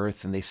starts on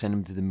Earth, and they send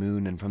him to the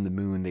moon. And from the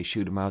moon, they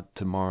shoot him out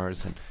to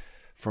Mars. And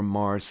from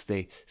Mars,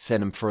 they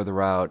send him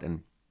further out,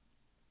 and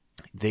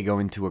they go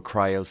into a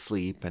cryo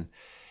sleep. And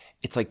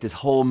it's like this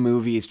whole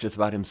movie is just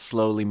about him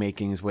slowly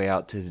making his way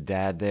out to his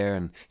dad there.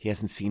 And he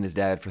hasn't seen his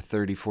dad for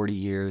 30, 40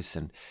 years.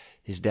 And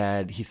his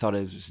dad, he thought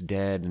he was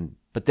dead.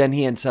 But then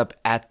he ends up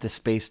at the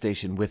space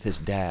station with his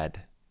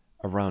dad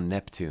around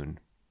Neptune.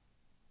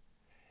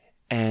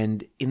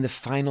 And in the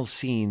final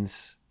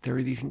scenes, there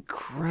are these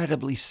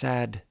incredibly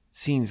sad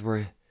scenes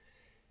where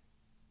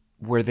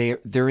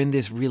they're in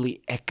this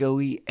really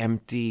echoey,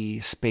 empty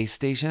space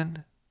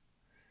station,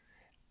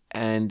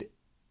 and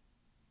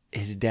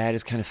his dad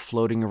is kind of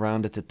floating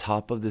around at the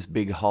top of this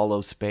big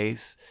hollow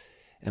space,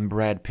 and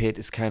Brad Pitt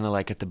is kind of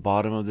like at the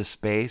bottom of the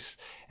space,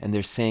 and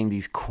they're saying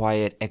these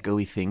quiet,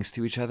 echoey things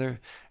to each other,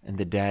 and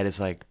the dad is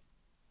like,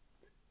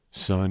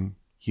 "Son,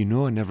 you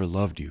know I never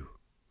loved you."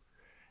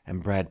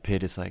 And Brad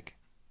Pitt is like,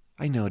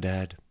 "I know,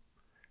 Dad."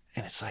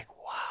 And it's like,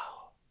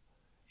 wow,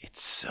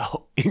 it's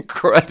so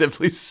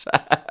incredibly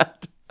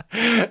sad.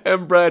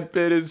 And Brad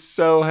Pitt is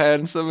so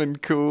handsome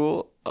and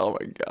cool. Oh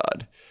my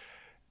God.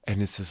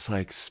 And it's just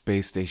like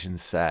space station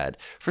sad.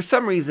 For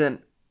some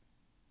reason,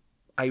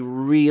 I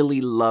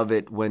really love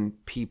it when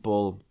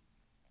people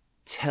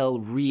tell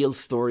real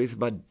stories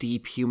about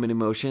deep human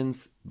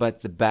emotions,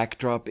 but the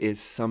backdrop is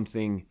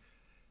something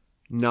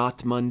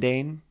not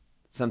mundane,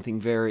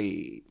 something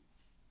very,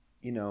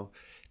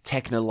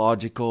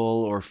 technological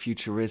or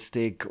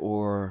futuristic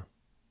or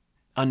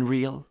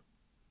unreal.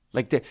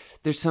 Like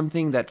there's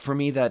something that for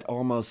me that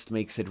almost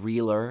makes it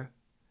realer.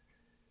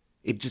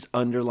 It just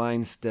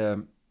underlines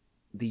the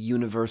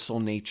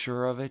universal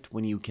nature of it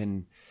when you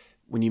give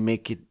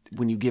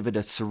it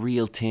a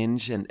surreal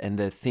tinge, and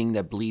the thing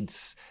that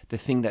bleeds, the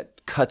thing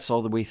that cuts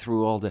all the way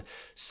through all the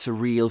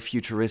surreal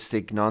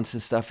futuristic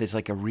nonsense stuff is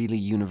like a really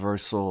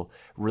universal,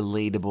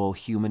 relatable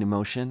human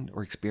emotion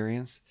or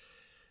experience.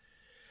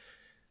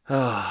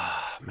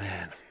 Oh,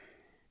 man.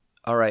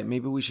 All right,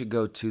 maybe we should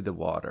go to the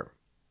water.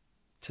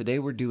 Today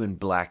we're doing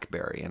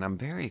blackberry, and I'm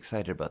very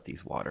excited about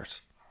these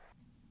waters.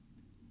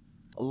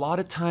 A lot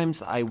of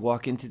times I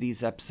walk into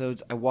these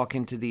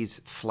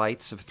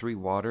flights of 3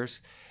 waters,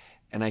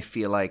 and I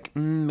feel like,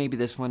 maybe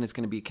this one is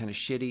going to be kind of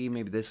shitty,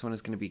 maybe this one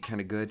is going to be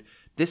kind of good.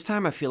 This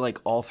time I feel like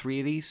all 3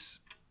 of these,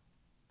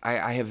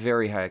 I have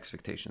very high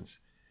expectations.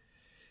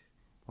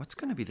 What's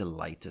going to be the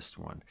lightest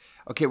one?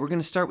 Okay, we're going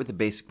to start with the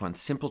basic one,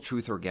 Simple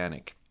Truth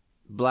Organic.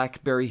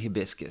 Blackberry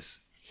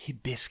Hibiscus.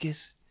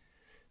 Hibiscus?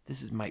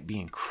 This might be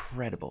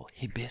incredible.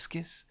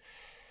 Hibiscus?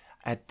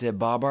 At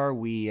Babar,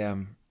 we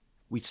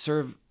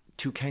serve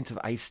 2 kinds of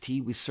iced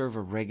tea. We serve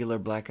a regular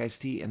black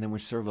iced tea, and then we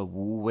serve a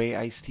Wu Wei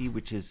iced tea,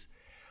 which is,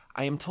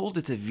 I am told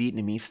it's a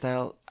Vietnamese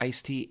style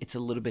iced tea. It's a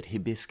little bit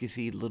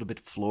hibiscusy, a little bit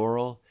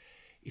floral.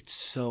 It's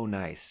so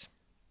nice.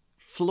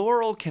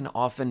 Floral can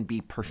often be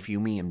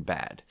perfumey and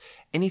bad.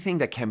 Anything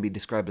that can be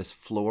described as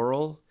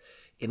floral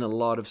in a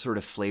lot of sort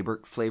of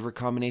flavor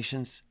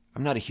combinations,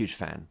 I'm not a huge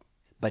fan.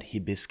 But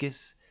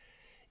hibiscus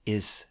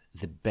is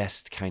the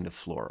best kind of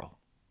floral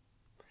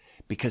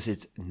because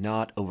it's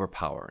not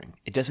overpowering.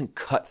 It doesn't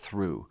cut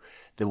through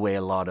the way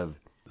a lot of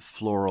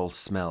floral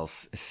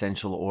smells,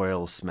 essential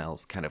oil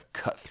smells kind of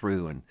cut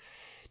through. And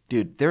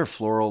dude, there are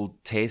floral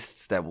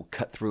tastes that will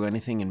cut through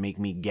anything and make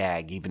me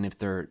gag, even if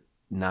there are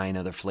 9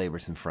 other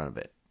flavors in front of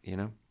it,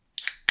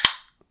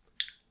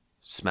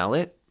 Smell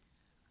it?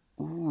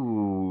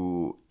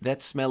 Ooh,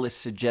 that smell is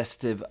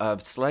suggestive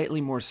of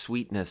slightly more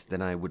sweetness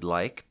than I would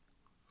like.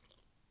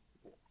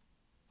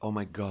 Oh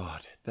my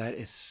God, that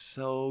is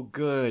so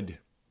good.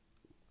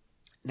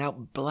 Now,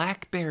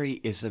 blackberry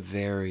is a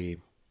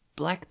good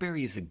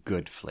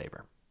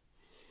flavor.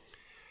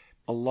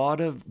 A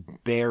lot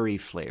of berry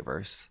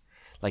flavors,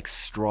 like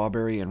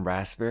strawberry and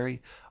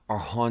raspberry, are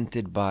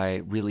haunted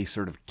by really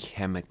sort of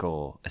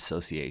chemical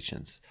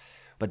associations.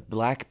 But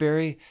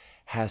blackberry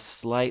has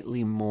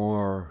slightly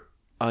more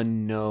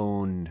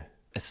unknown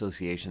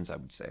associations, I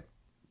would say.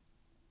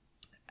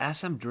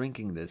 As I'm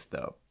drinking this,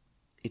 though,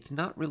 it's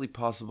not really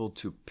possible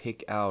to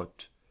pick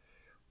out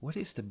what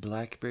is the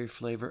blackberry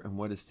flavor and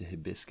what is the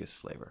hibiscus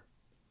flavor.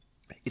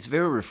 It's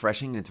very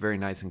refreshing and it's very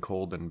nice and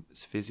cold and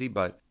it's fizzy,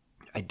 but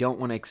I don't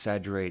want to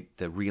exaggerate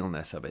the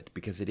realness of it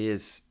because it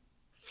is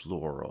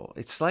floral.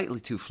 It's slightly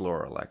too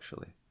floral,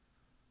 actually.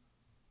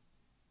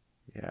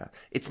 Yeah,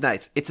 it's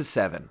nice. It's a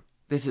 7.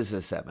 This is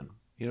a 7.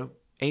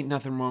 Ain't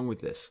nothing wrong with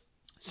this.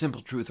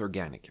 Simple Truth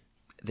Organic.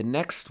 The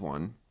next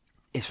one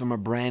is from a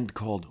brand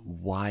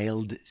called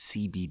WYLD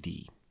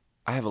CBD.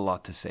 I have a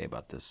lot to say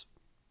about this.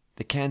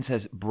 The can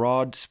says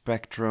broad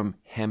spectrum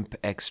hemp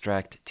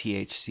extract,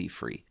 THC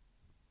free.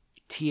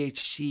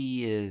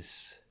 THC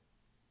is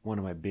one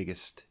of my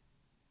biggest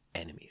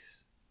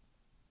enemies.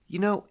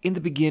 In the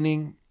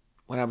beginning,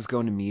 when I was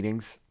going to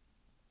meetings,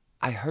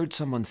 I heard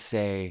someone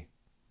say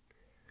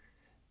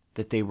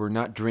that they were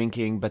not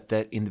drinking, but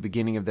that in the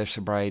beginning of their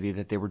sobriety,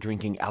 that they were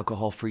drinking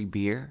alcohol-free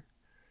beer,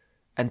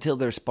 until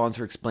their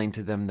sponsor explained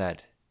to them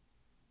that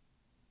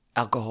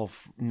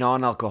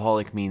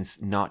non-alcoholic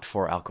means not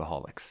for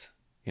alcoholics.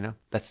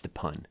 That's the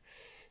pun.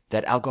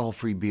 That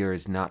alcohol-free beer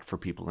is not for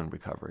people in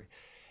recovery.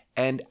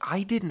 And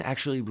I didn't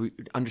actually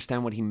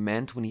understand what he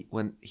meant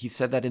when he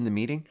said that in the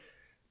meeting.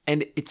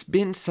 And it's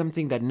been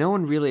something that no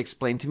one really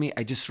explained to me.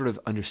 I just sort of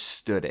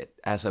understood it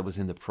as I was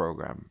in the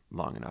program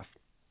long enough.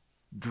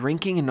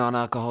 Drinking a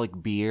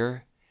non-alcoholic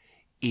beer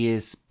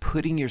is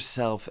putting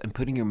yourself and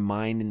putting your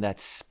mind in that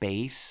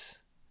space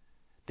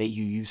that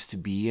you used to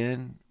be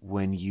in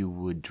when you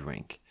would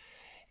drink.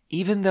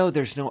 Even though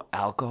there's no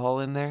alcohol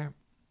in there,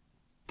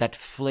 that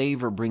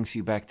flavor brings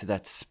you back to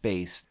that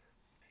space.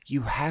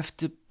 You have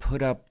to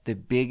put up the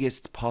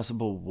biggest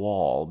possible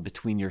wall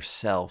between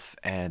yourself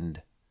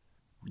and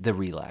the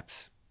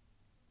relapse.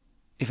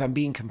 If I'm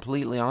being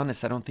completely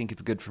honest, I don't think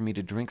it's good for me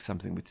to drink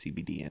something with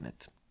CBD in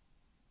it.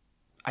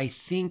 I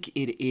think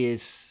it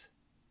is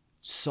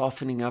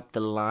softening up the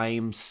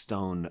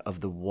limestone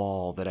of the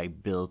wall that I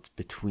built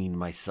between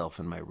myself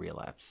and my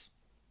relapse.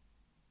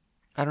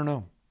 I don't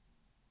know.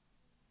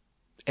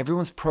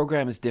 Everyone's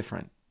program is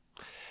different.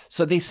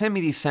 So they sent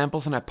me these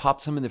samples and I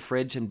popped some in the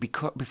fridge, and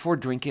before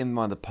drinking them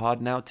on the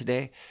pod now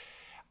today,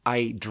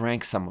 I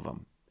drank some of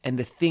them. And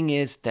the thing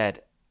is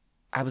that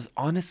I was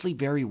honestly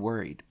very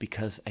worried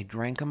because I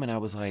drank them and I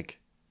was like,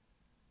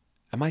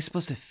 am I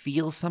supposed to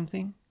feel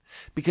something?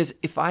 Because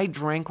if I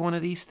drank one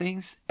of these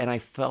things and I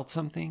felt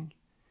something,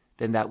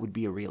 then that would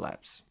be a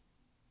relapse.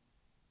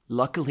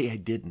 Luckily, I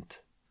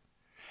didn't.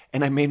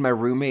 And I made my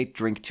roommate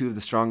drink 2 of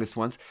the strongest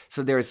ones.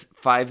 So there's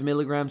 5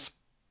 milligrams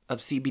of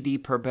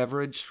CBD per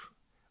beverage,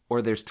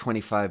 or there's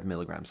 25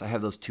 milligrams. I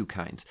have those 2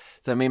 kinds.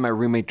 So I made my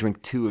roommate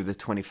drink 2 of the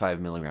 25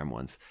 milligram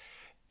ones.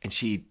 And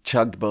she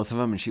chugged both of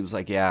them and she was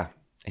like, yeah.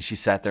 And she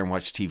sat there and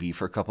watched TV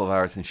for a couple of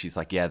hours and she's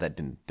like, yeah, that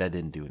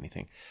didn't do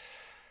anything.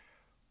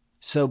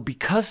 So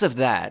because of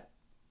that,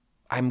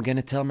 I'm going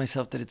to tell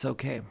myself that it's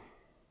okay.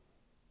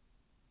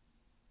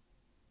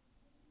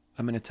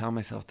 I'm going to tell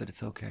myself that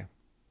it's okay.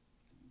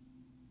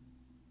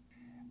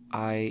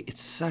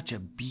 It's such a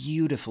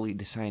beautifully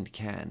designed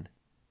can.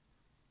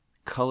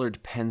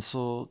 Colored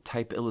pencil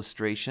type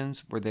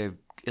illustrations where they've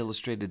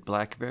illustrated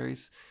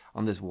blackberries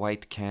on this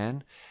white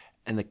can,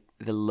 and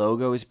the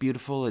logo is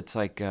beautiful. It's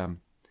like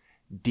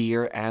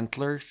deer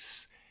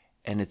antlers,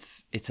 and it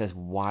says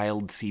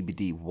WYLD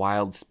CBD,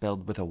 WYLD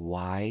spelled with a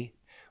Y.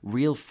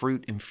 Real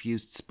fruit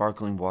infused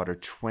sparkling water,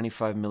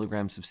 25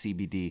 milligrams of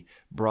CBD,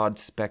 broad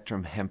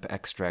spectrum hemp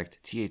extract,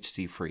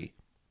 THC free,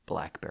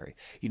 blackberry.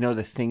 You know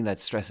the thing that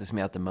stresses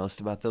me out the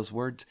most about those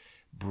words?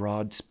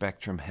 Broad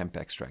spectrum hemp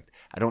extract.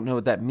 I don't know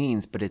what that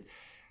means, but it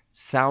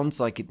sounds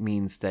like it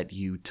means that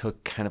you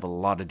took kind of a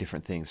lot of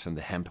different things from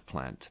the hemp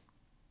plant.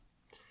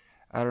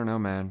 I don't know,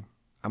 man.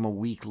 I'm a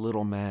weak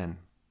little man.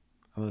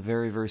 I'm a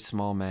very, very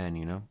small man,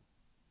 you know?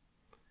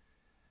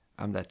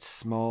 I'm that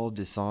small,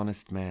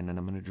 dishonest man, and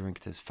I'm going to drink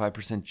this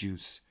 5%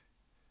 juice.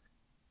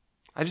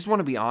 I just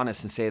want to be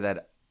honest and say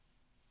that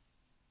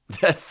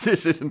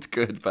this isn't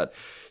good, but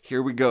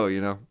here we go,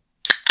 you know?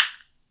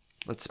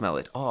 Let's smell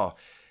it. Oh,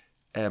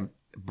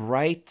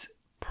 bright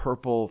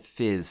purple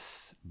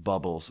fizz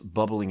bubbles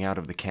bubbling out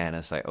of the can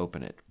as I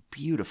open it.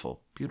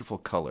 Beautiful, beautiful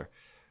color.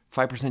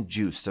 5%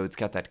 juice, so it's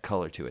got that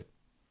color to it.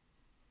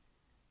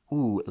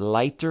 Ooh,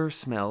 lighter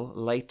smell,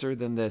 lighter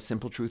than the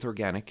Simple Truth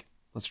Organic.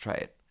 Let's try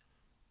it.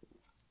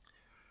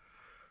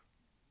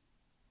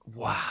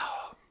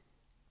 Wow.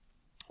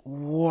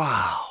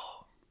 Wow.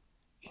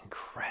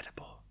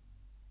 Incredible.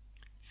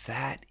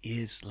 That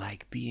is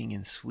like being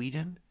in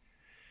Sweden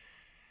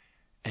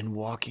and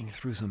walking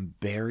through some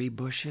berry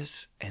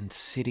bushes and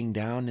sitting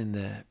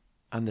down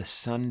on the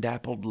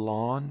sun-dappled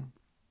lawn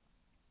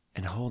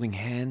and holding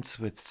hands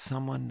with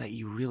someone that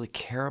you really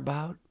care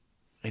about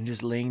and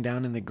just laying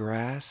down in the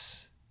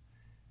grass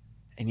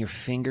and your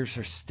fingers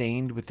are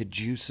stained with the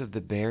juice of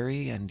the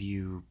berry and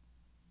you...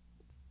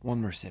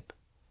 One more sip.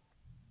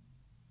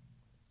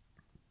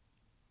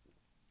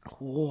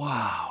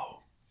 Wow.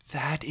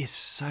 That is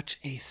such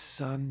a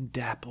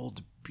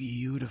sun-dappled,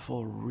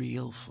 beautiful,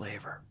 real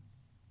flavor.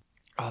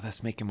 Oh,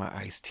 that's making my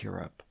eyes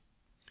tear up.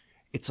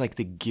 It's like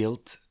the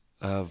guilt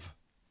of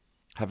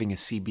having a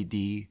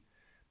CBD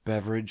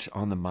beverage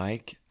on the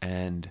mic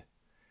and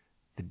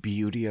the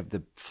beauty of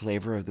the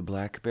flavor of the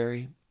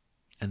blackberry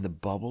and the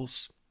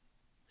bubbles.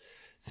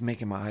 It's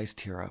making my eyes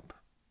tear up.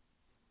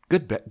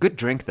 Good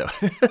drink, though.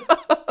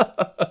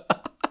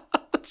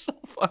 That's so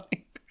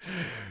funny.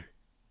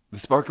 The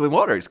sparkling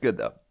water is good,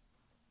 though.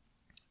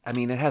 I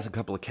mean, it has a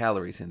couple of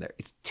calories in there.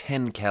 It's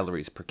 10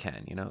 calories per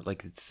can, you know?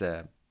 Like, it's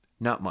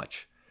not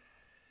much.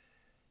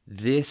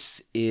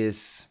 This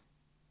is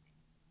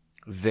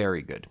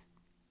very good.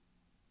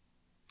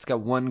 It's got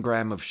 1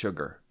 gram of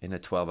sugar in a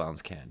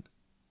 12-ounce can.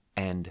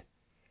 And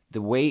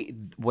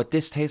what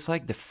this tastes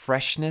like, the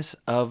freshness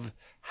of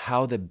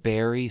how the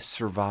berry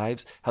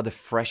survives, how the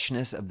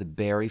freshness of the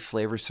berry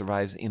flavor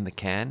survives in the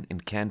can,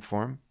 in can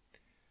form,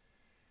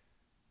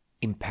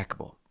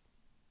 impeccable.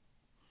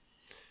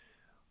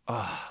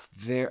 Oh,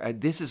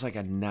 this is like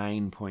a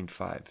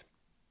 9.5.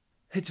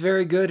 It's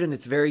very good and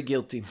it's very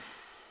guilty.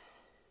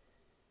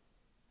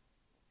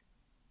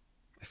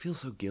 I feel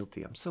so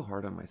guilty. I'm so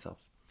hard on myself.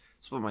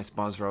 That's what my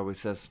sponsor always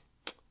says.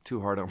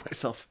 Too hard on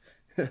myself.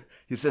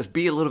 He says,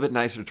 be a little bit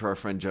nicer to our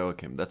friend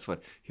Joachim. That's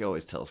what he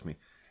always tells me.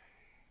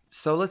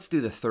 So let's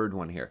do the third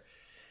one here.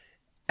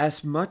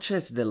 As much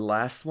as the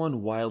last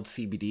one, WYLD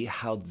CBD,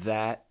 how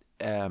that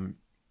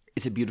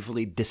is a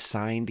beautifully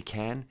designed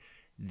can,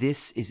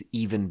 this is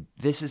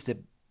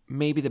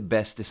maybe the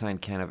best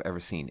designed can I've ever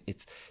seen.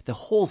 The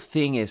whole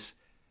thing is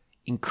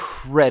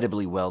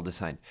incredibly well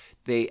designed.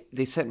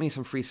 They sent me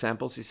some free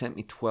samples. They sent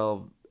me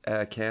 12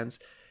 cans.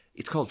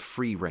 It's called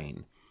Free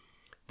Reign.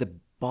 The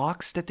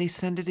box that they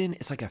send it in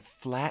is like a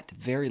flat,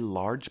 very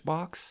large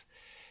box.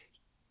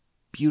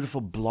 Beautiful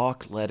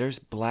block letters,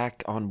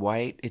 black on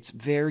white. It's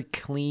very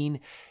clean.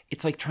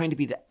 It's like trying to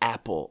be the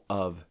Apple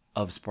of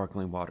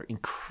sparkling water.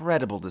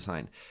 Incredible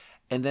design.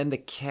 And then the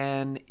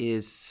can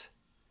it's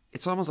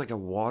almost like a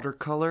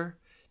watercolor,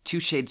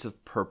 2 shades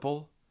of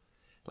purple,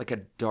 like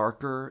a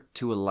darker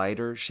to a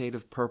lighter shade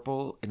of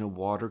purple in a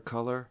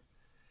watercolor,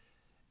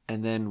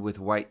 and then with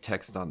white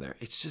text on there.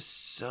 It's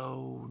just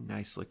so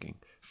nice looking.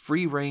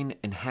 Free reign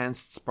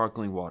enhanced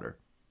sparkling water.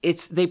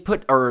 They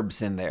put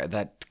herbs in there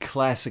that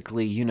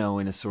classically, in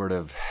a sort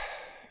of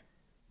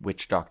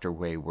witch doctor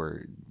way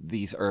where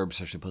these herbs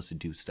are supposed to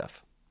do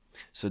stuff.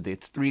 So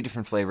it's 3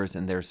 different flavors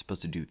and they're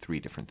supposed to do 3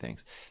 different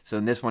things. So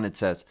in this one it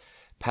says,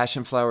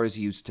 passion flower is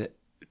used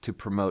to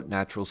promote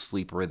natural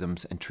sleep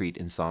rhythms and treat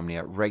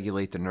insomnia,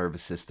 regulate the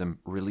nervous system,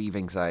 relieve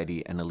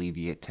anxiety, and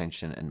alleviate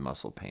tension and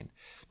muscle pain.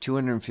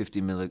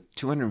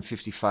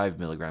 255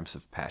 milligrams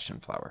of passion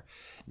flower.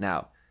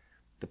 Now,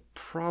 the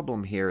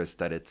problem here is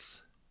that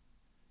it's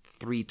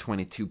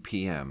 3:22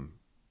 p.m.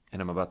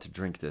 and I'm about to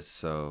drink this,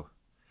 so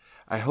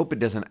I hope it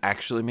doesn't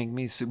actually make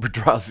me super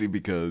drowsy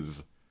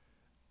because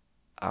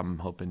I'm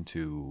hoping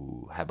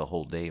to have a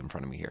whole day in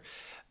front of me here.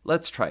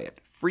 Let's try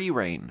it. Free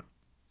reign.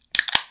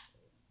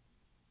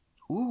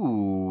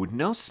 Ooh,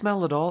 no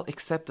smell at all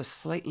except a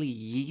slightly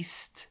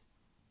yeast.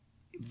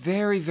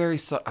 Very, very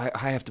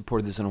I have to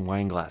pour this in a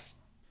wine glass.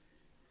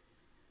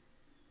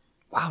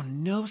 Wow,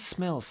 no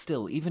smell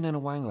still, even in a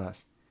wine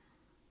glass.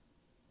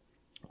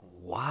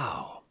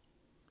 Wow.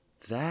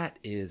 That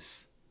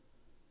is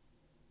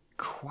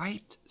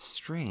quite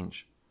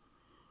strange.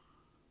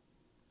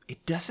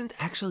 It doesn't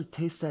actually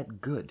taste that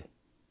good.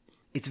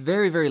 It's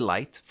very, very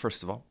light,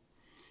 first of all.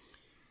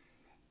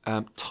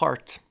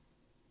 Tart.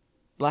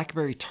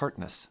 Blackberry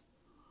tartness.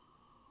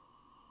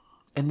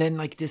 And then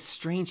like this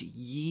strange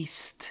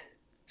yeast,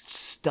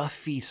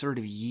 stuffy sort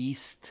of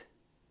yeast.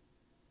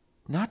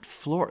 Not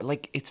floral.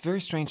 Like, it's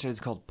very strange that it's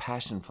called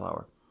passion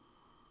flower.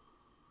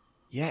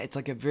 Yeah, it's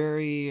like a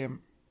very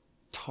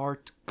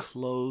tart,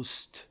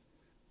 closed,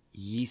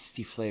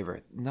 yeasty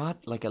flavor.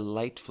 Not like a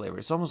light flavor.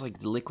 It's almost like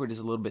the liquid is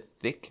a little bit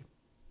thick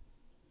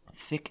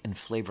and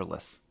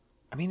flavorless.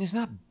 I mean, it's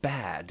not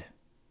bad.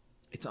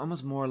 It's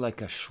almost more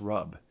like a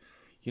shrub.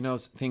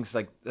 Things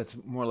like that's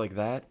more like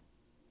that.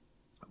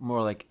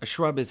 More like a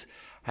shrub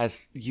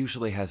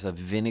usually has a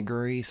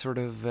vinegary sort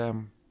of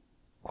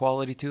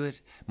quality to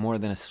it, more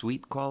than a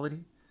sweet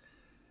quality.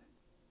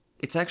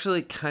 It's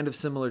actually kind of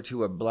similar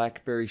to a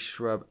blackberry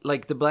shrub.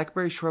 Like the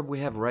blackberry shrub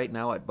we have right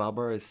now at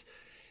Babar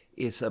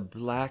is a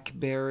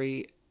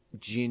blackberry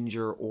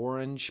ginger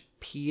orange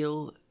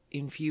peel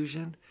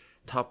infusion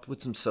topped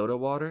with some soda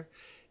water.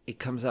 It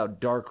comes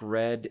out dark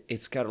red.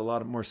 It's got a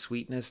lot more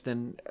sweetness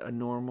than a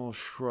normal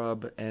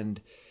shrub,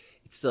 and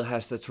it still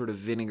has that sort of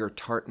vinegar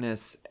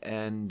tartness,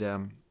 and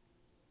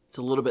it's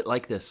a little bit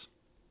like this.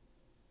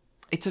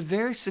 It's a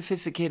very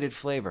sophisticated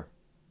flavor.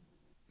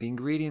 The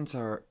ingredients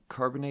are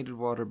carbonated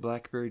water,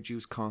 blackberry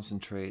juice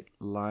concentrate,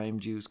 lime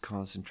juice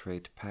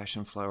concentrate,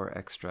 passion flower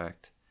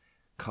extract,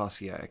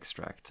 cassia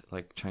extract,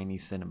 like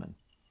Chinese cinnamon.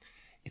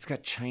 It's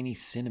got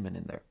Chinese cinnamon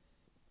in there.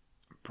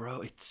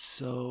 Bro, it's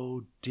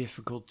so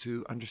difficult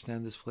to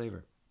understand this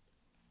flavor.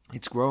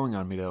 It's growing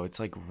on me, though. It's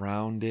like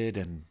rounded,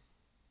 and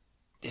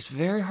it's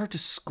very hard to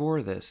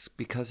score this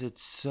because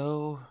it's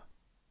so...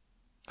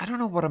 I don't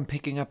know what I'm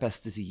picking up as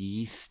this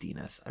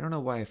yeastiness. I don't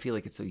know why I feel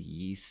like it's so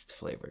yeast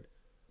flavored.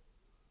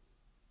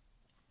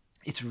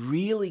 It's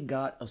really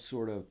got a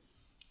sort of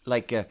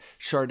like a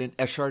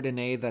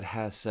Chardonnay that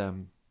has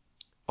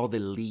all the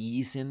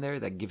lees in there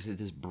that gives it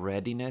this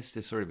breadiness,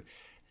 this sort of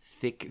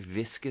thick,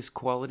 viscous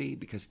quality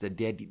because the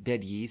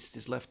dead yeast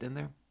is left in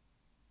there.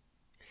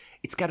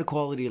 It's got a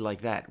quality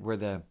like that where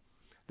the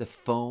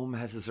foam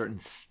has a certain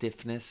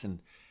stiffness and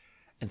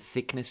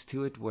thickness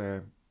to it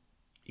where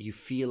you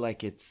feel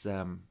like it's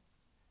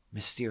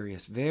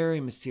mysterious, very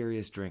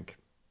mysterious drink.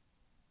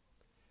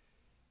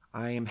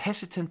 I am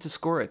hesitant to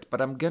score it,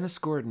 but I'm going to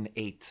score it an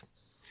 8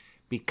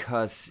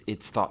 because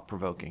it's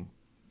thought-provoking.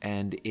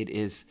 And it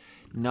is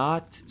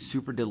not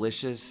super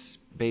delicious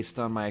based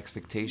on my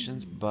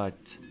expectations,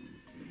 but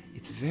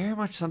it's very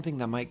much something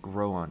that might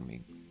grow on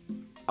me.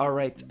 All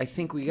right, I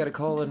think we got to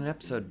call it an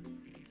episode.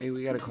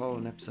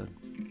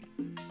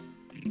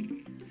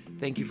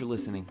 Thank you for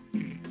listening.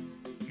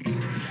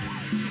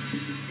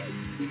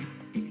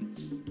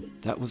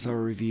 That was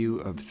our review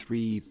of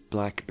 3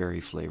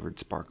 blackberry-flavored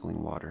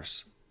sparkling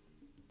waters.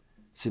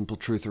 Simple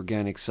Truth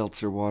Organic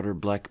Seltzer Water,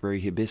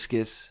 Blackberry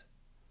Hibiscus.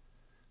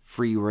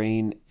 Free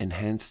Reign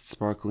Enhanced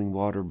Sparkling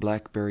Water,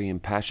 Blackberry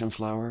and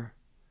Passionflower.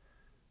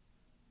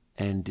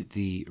 And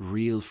the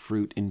Real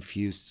Fruit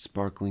Infused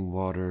Sparkling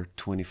Water,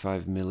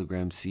 25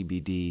 milligram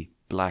CBD,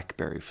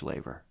 Blackberry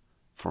flavor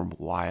from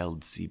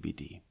WYLD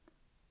CBD.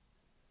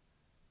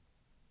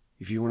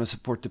 If you want to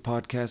support the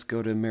podcast,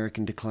 go to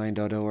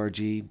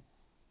americandecline.org.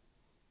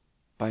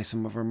 Buy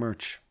some of our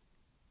merch.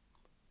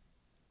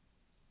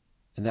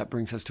 And that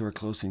brings us to our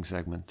closing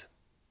segment.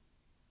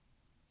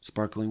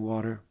 Sparkling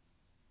water,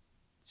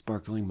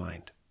 sparkling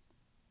mind.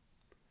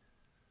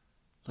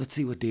 Let's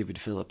see what David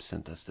Phillips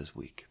sent us this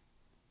week.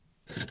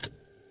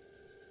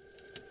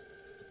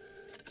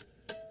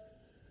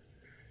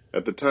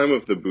 At the time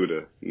of the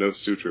Buddha, no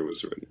sutra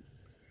was written.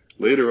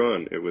 Later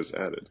on, it was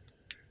added.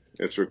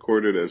 It's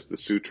recorded as the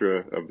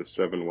Sutra of the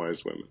Seven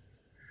Wise Women.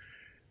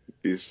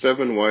 These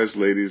 7 wise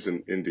ladies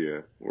in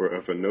India were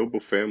of a noble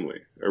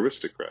family,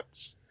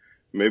 aristocrats,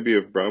 maybe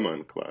of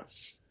Brahman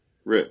class,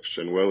 rich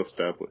and well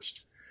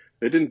established.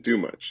 They didn't do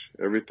much.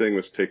 Everything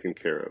was taken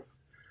care of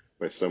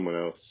by someone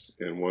else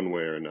in one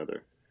way or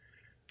another.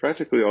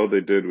 Practically all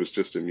they did was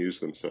just amuse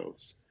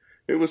themselves.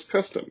 It was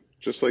custom,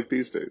 just like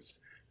these days,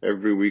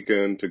 every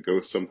weekend to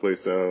go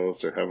someplace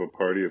else or have a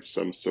party of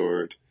some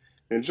sort,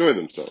 enjoy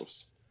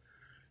themselves.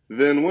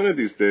 Then one of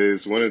these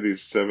days, one of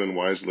these 7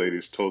 wise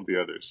ladies told the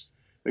others,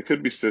 they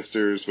could be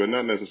sisters, but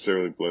not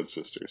necessarily blood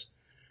sisters.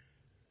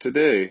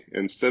 Today,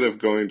 instead of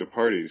going to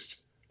parties,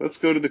 let's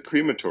go to the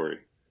crematory.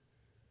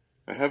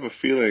 I have a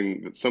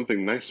feeling that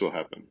something nice will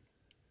happen.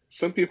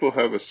 Some people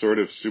have a sort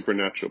of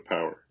supernatural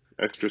power,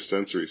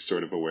 extrasensory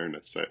sort of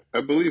awareness.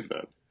 I believe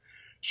that.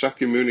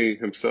 Shakyamuni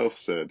himself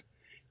said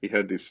he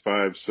had these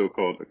 5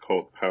 so-called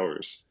occult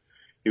powers.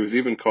 He was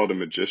even called a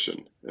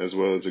magician, as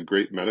well as a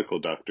great medical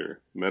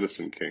doctor,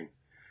 medicine king.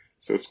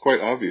 So it's quite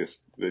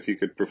obvious that he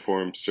could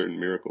perform certain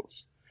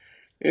miracles.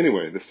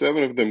 Anyway, the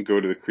 7 of them go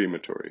to the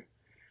crematory,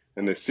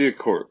 and they see a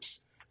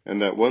corpse,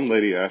 and that one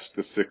lady asked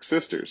the 6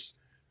 sisters,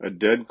 "A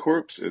dead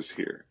corpse is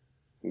here.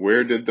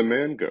 Where did the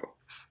man go?"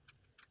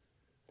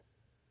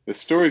 The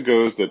story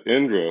goes that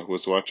Indra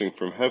was watching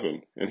from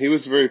heaven, and he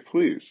was very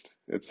pleased.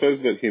 It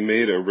says that he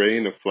made a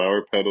rain of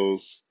flower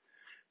petals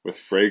with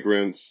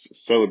fragrance,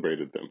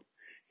 celebrated them.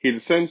 He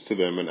descends to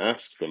them and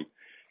asks them,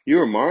 "You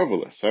are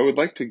marvelous. I would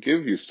like to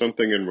give you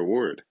something in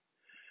reward.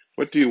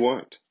 What do you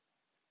want?"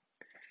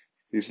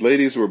 These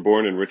ladies were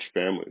born in rich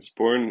families,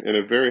 born in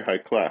a very high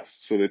class,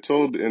 so they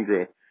told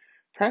Indra,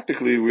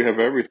 "Practically we have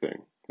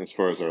everything as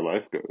far as our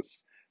life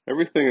goes.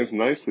 Everything is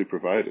nicely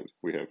provided.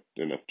 We have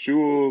enough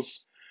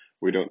jewels.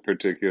 We don't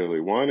particularly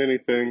want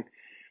anything.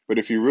 But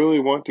if you really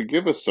want to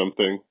give us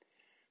something,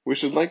 we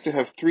should like to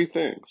have 3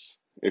 things,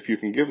 if you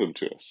can give them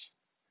to us."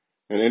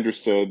 And Indra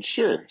said,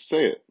 "Sure,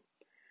 say it."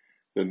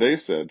 Then they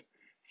said,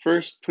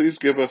 "First, please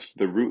give us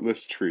the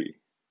rootless tree.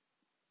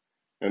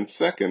 And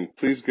second,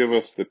 please give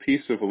us the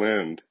piece of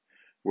land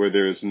where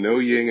there is no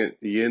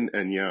yin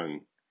and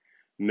yang,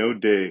 no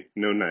day,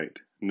 no night,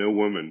 no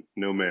woman,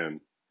 no man,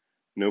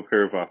 no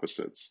pair of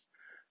opposites.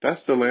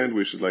 That's the land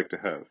we should like to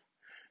have.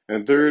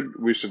 And third,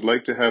 we should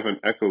like to have an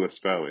echoless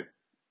valley.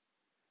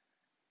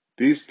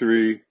 These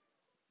 3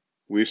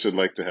 we should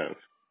like to have."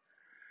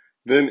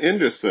 Then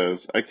Indra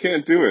says, "I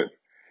can't do it.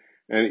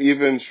 And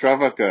even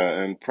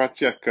Shravaka and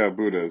Pratyeka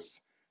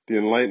Buddhas, the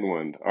enlightened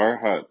one,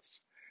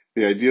 Arhats,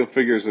 the ideal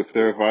figures of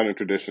Theravada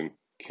tradition,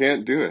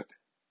 can't do it.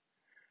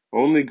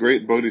 Only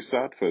great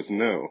bodhisattvas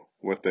know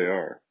what they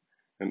are,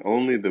 and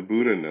only the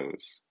Buddha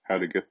knows how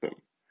to get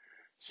them.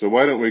 So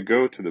why don't we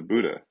go to the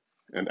Buddha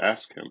and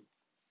ask him?"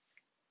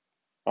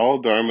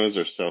 All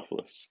dharmas are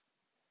selfless.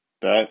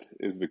 That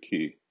is the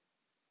key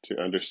to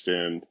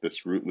understand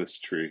this rootless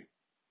tree.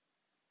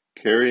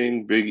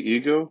 Carrying big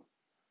ego,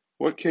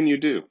 what can you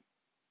do?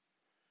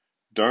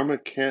 Dharma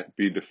can't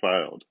be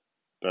defiled,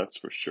 that's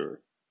for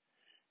sure.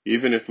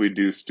 Even if we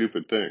do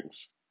stupid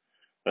things,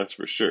 that's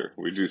for sure,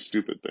 we do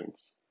stupid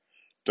things.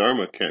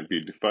 Dharma can't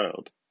be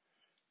defiled.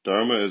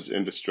 Dharma is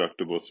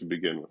indestructible to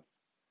begin with.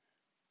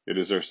 It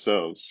is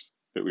ourselves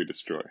that we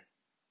destroy.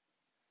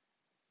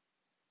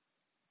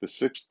 The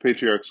 6th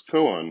Patriarch's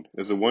koan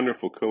is a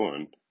wonderful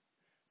koan.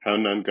 How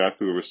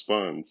Nangaku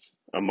responds,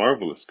 a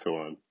marvelous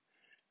koan.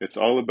 It's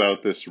all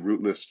about this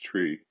rootless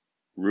tree,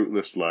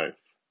 rootless life,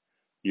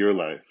 your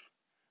life,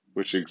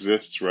 which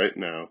exists right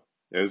now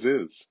as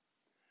is.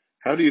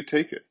 How do you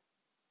take it?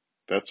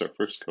 That's our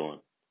first koan.